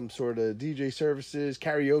some sort of DJ services,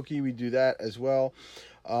 karaoke, we do that as well.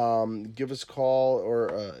 Give us a call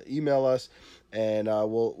or email us, and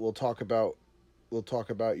we'll talk about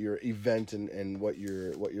your event and what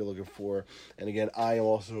you're looking for. And again, I am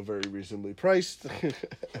also very reasonably priced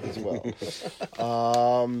as well.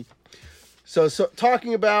 So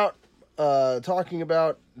talking about the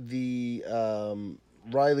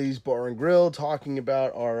Riley's Bar and Grill, talking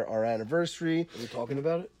about our anniversary. Are we talking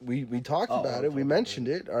about it? We talked about it. We mentioned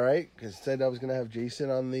it. All right, because said I was going to have Jason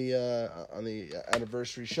on the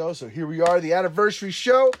anniversary show. So here we are, the anniversary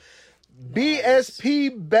show. BSP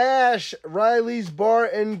Bash, Riley's Bar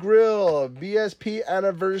and Grill, BSP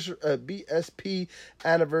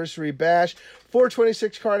anniversary bash,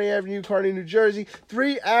 426 Kearney Avenue, Kearney, New Jersey.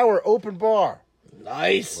 3-hour open bar.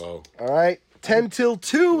 Nice. Whoa. All right, 10 till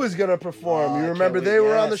 2 is gonna perform. Oh, You I remember can't they wait.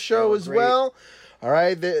 were on the Yes, show they were as great. well. All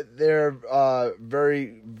right, they're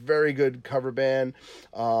very, very good cover band.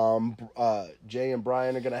 Jay and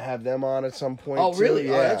Brian are gonna have them on at some point. Oh, too. really?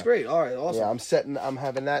 Yeah. Oh, that's great. All right, awesome. Yeah, I'm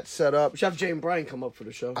having that set up. We should have Jay and Brian come up for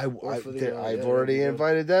the show. I've already yeah.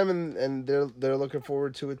 invited them, and they're looking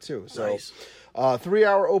forward to it too. So, Nice.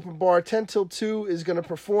 3-hour open bar, 10 till 2 is going to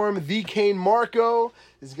perform. The Kane Marco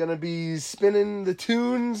is going to be spinning the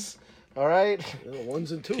tunes. All right. Yeah,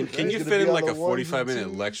 ones and twos. Can right? you gonna fit be in on like the a ones and 45-minute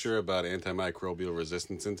twos. lecture about antimicrobial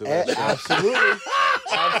resistance into that show?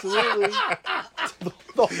 Absolutely.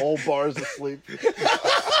 The whole bar's asleep. It's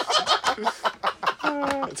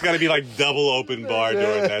got to be like double open bar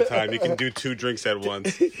during that time. You can do 2 drinks at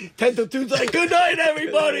once. 10 to 2's like, good night,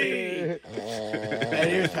 everybody. And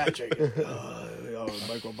here's Patrick.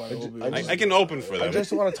 Microbiome. I can open for I them.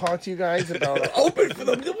 just want to talk to you guys about Open for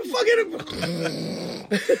them. Fucking.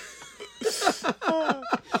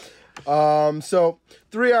 So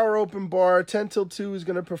 3-hour open bar, 10 till 2 is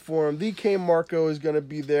going to perform. The K Marco is going to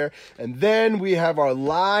be there. And then we have our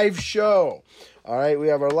live show. All right, we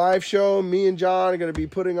have our live show. Me and John are going to be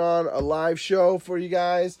putting on a live show for you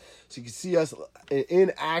guys, so you can see us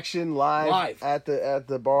in action live. at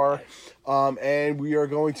the bar. And we are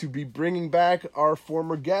going to be bringing back our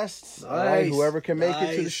former guests. All right, whoever can make it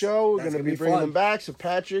to the Nice. show, we're That's going to gonna be be bringing fun. them back. So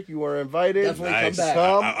Patrick, you are invited. Definitely Nice.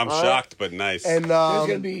 come back. I'm All right. shocked, but nice. And There's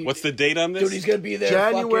gonna be. What's the date on this? Dude, he's gonna be there.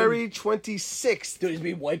 January 26th. Dude, he's gonna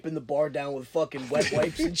be wiping the bar down with fucking wet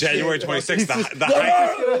wipes. And January shit. 26th. The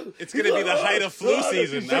height, it's going to be the height of flu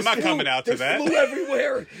season. I'm not coming out to There's that. flu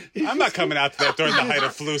everywhere. I'm not coming out to that during the height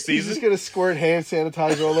of flu He's season. just gonna squirt hand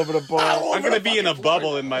sanitizer all over the bar. I'm going to be in a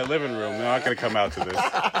bubble in my living room. I'm not going to come out to this.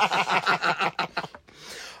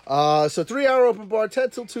 So 3-hour open bar, 10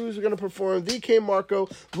 till 2s. We're gonna perform the K Marco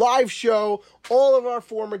live show. All of our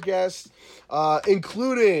former guests,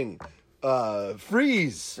 including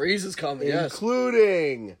Freeze, Freeze is coming. Yes.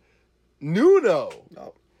 including Nuno,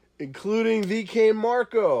 Oh. including the K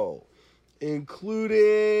Marco,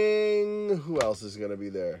 including who else is gonna be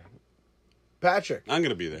there? Patrick. I'm going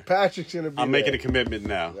to be there. Patrick's gonna be. I'm there. making a commitment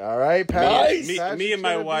now. All right, Nice. Me and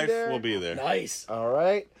my wife will be there. Nice. All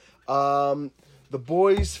right. The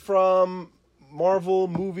boys from Marvel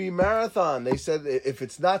Movie Marathon, they said if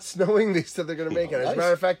it's not snowing, they said they're going to make it. As a Nice.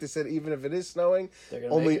 matter of fact, they said even if it is snowing, They're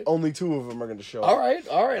gonna make it? only 2 of them are going to show up. All right.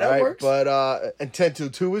 That works. But and 10 to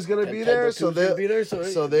 2 is going to be 10 there, till so 2 is gonna be there,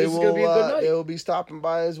 so they this is will gonna be a good night. they will be stopping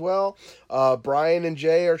by as well. Brian and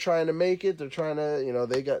Jay are trying to make it. They're trying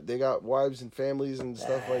to, they got wives and families and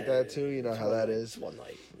stuff like that too. You know how that is. One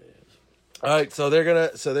night. All right, so they're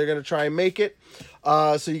gonna try and make it.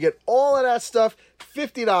 So you get all of that stuff,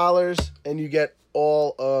 $50, and you get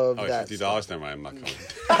all of Oh, that. $50? Never mind, I'm not coming.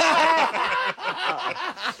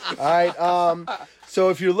 All right. So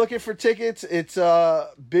if you're looking for tickets, it's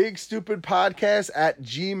Big Stupid Podcast at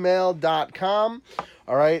gmail.com.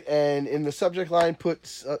 All right. And in the subject line, put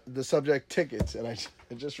the subject tickets. And I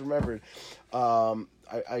just remembered,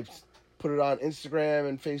 I put it on Instagram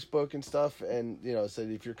and Facebook and stuff. And, you know, said,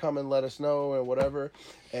 if you're coming, let us know and whatever.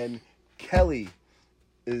 And Kelly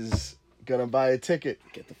is going to buy a ticket.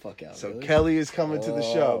 Get the fuck out. So really? Kelly is coming to the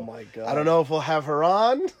show. Oh, my God. I don't know if we'll have her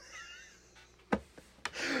on.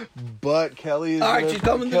 But Kelly is All right, she's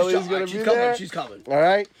coming to the Kelly's show. gonna All right, be she's coming. there. She's coming. All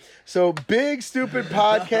right. So Big Stupid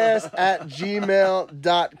Podcast at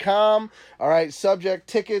gmail.com. All right. Subject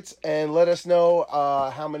tickets, and let us know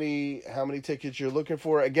how many tickets you're looking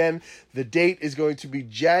for. Again, the date is going to be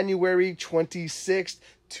January 26th,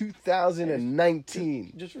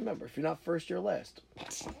 2019. Just remember, if you're not first, you're last.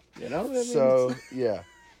 You know what I mean? So yeah.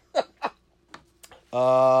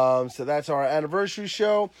 So that's our anniversary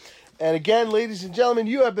show. And again, ladies and gentlemen,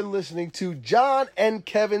 you have been listening to John and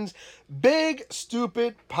Kevin's Big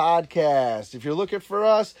Stupid Podcast. If you're looking for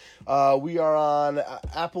us, we are on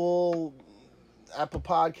Apple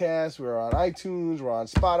Podcasts, we're on iTunes, we're on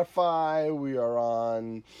Spotify, we are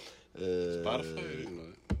on Spotify? I didn't know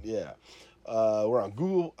that. yeah. We're on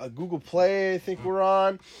Google Play, I think we're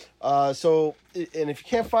on. So, and if you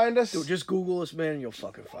can't find us, Dude, just Google us, man, and you'll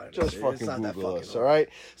fucking find us. just It's fucking not that Google fucking us, hard. all right?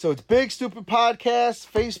 So it's Big Stupid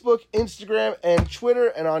Podcast, Facebook, Instagram, and Twitter.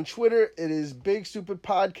 And on Twitter, it is Big Stupid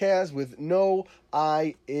Podcast with no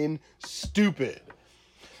I in stupid.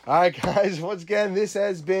 All right, guys, once again, this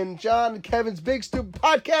has been John and Kevin's Big Stupid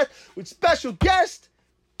Podcast with special guest,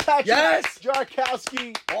 Patrick Yes!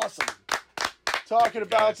 Jarkowski, Awesome. talking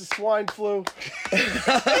about Guys. the swine flu.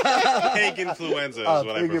 Pig influenza is what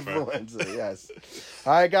I Pig prefer. influenza, yes.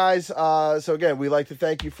 All right, guys. So again, we'd like to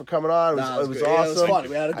thank you for coming on. It was great. Yeah, awesome. it was fun.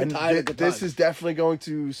 We had a good And time, a good This time. is definitely going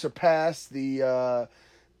to surpass the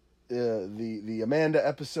Amanda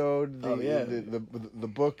episode. Oh, yeah. the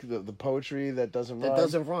book, the poetry that doesn't rhyme. That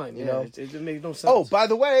doesn't rhyme. You Yeah, know. it makes no sense. Oh, by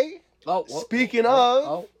the way, speaking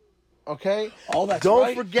of, okay. Oh, that's don't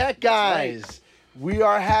right. forget, That's right. guys. We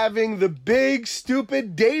are having the Big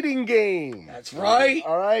Stupid Dating Game. That's right.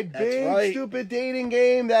 All right, That's Big right. Stupid Dating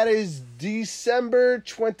Game. That is December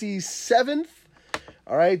 27th.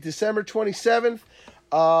 All right, December 27th.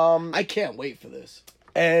 I can't wait for this.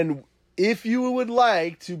 And if you would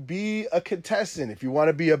like to be a contestant, if you want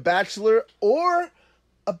to be a bachelor or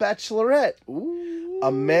a bachelorette,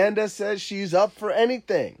 Amanda says she's up for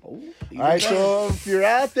anything. All right, so if you're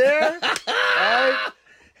out there, all right,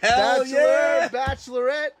 Hell Bachelor, yeah.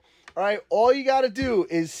 Bachelorette. All right, all you got to do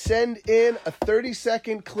is send in a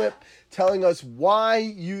 30-second clip telling us why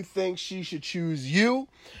you think she should choose you.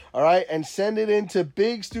 All right, and send it into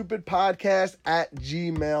bigstupidpodcast at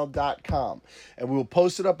gmail.com. And we'll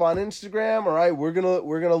post it up on Instagram. All right, we're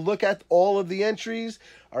gonna look at all of the entries.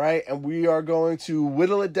 All right, and we are going to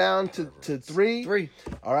whittle it down to three. Three.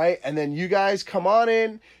 All right, and then you guys come on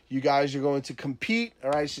in. You guys are going to compete. All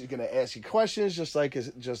right, she's going to ask you questions just like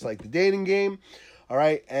the dating game. All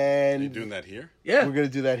right, and You doing that here? Yeah. we're going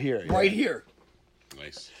to do that here. Right yeah. here.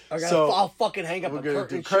 Nice. I'll fucking hang up We're a gonna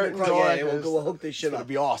curtain. do curtains. shit, All yeah, that. we'll hook this shit It's going up. to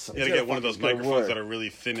be awesome. You gotta get one of those It's gonna microphones work. that are really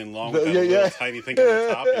thin and long The- with that yeah, little yeah. tiny thing on the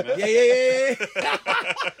top. You know? Yeah.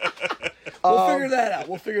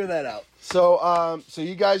 We'll figure that out. So, so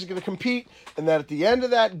you guys are going to compete, and then at the end of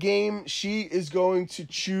that game, she is going to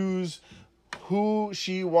choose who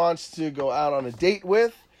she wants to go out on a date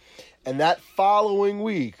with. And that following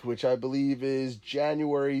week, which I believe is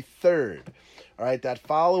January 3rd, all right, that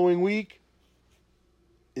following week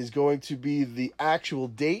is going to be the actual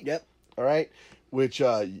date. Yep. All right, which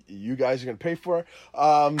you guys are going to pay for.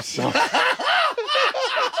 So.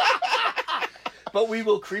 But we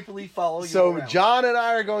will creepily follow you So around. John and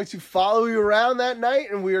I are going to follow you around that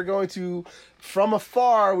night, and we are going to, from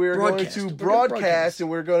afar, we are Broadcast. going We're to gonna broadcast. broadcast, and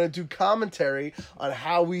we're going to do commentary on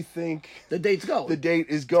how we think the date's going. the date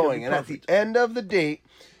is gonna going. be And at the perfect. end of the date,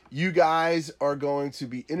 you guys are going to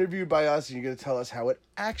be interviewed by us, and you're going to tell us how it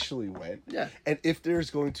actually went. Yeah. And if there's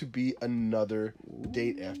going to be another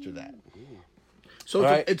date after that. So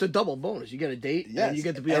All right. it's a double bonus. You get a date, Yes. and you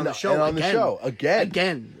get to be And- on the show and on the again. show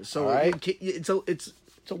again. So All right. it's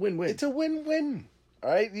a win-win. It's a win-win. All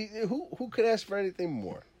right? Who could ask for anything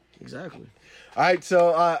more? Exactly. All right,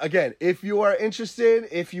 so again, if you are interested,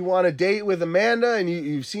 if you want to date with Amanda and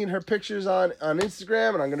you've seen her pictures on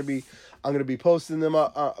Instagram, and I'm going to be I'm gonna be posting them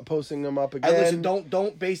up again. And listen,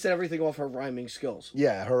 don't base everything off her rhyming skills.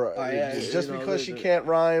 Yeah, her yeah, just you know, because she can't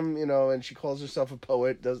rhyme, and she calls herself a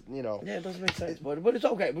poet, does Yeah, it doesn't make sense, but it's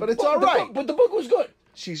okay. But it's all right. But the book was good.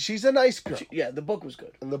 She's a nice girl. The book was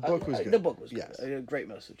good. And the book was good. The book was good. Yes. A great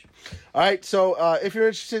message. All right, so if you're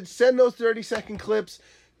interested, send those 30-second clips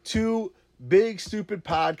to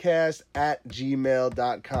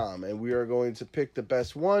bigstupidpodcast@gmail.com, and we are going to pick the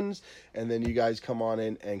best ones, and then you guys come on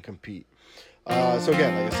in and compete. So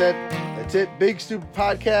again, like I said, that's it. Big Stupid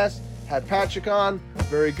Podcast. Had Patrick on.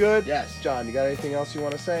 Very good. Yes. John, you got anything else you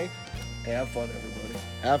want to say? Hey, have fun, everybody.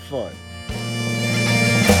 Have fun.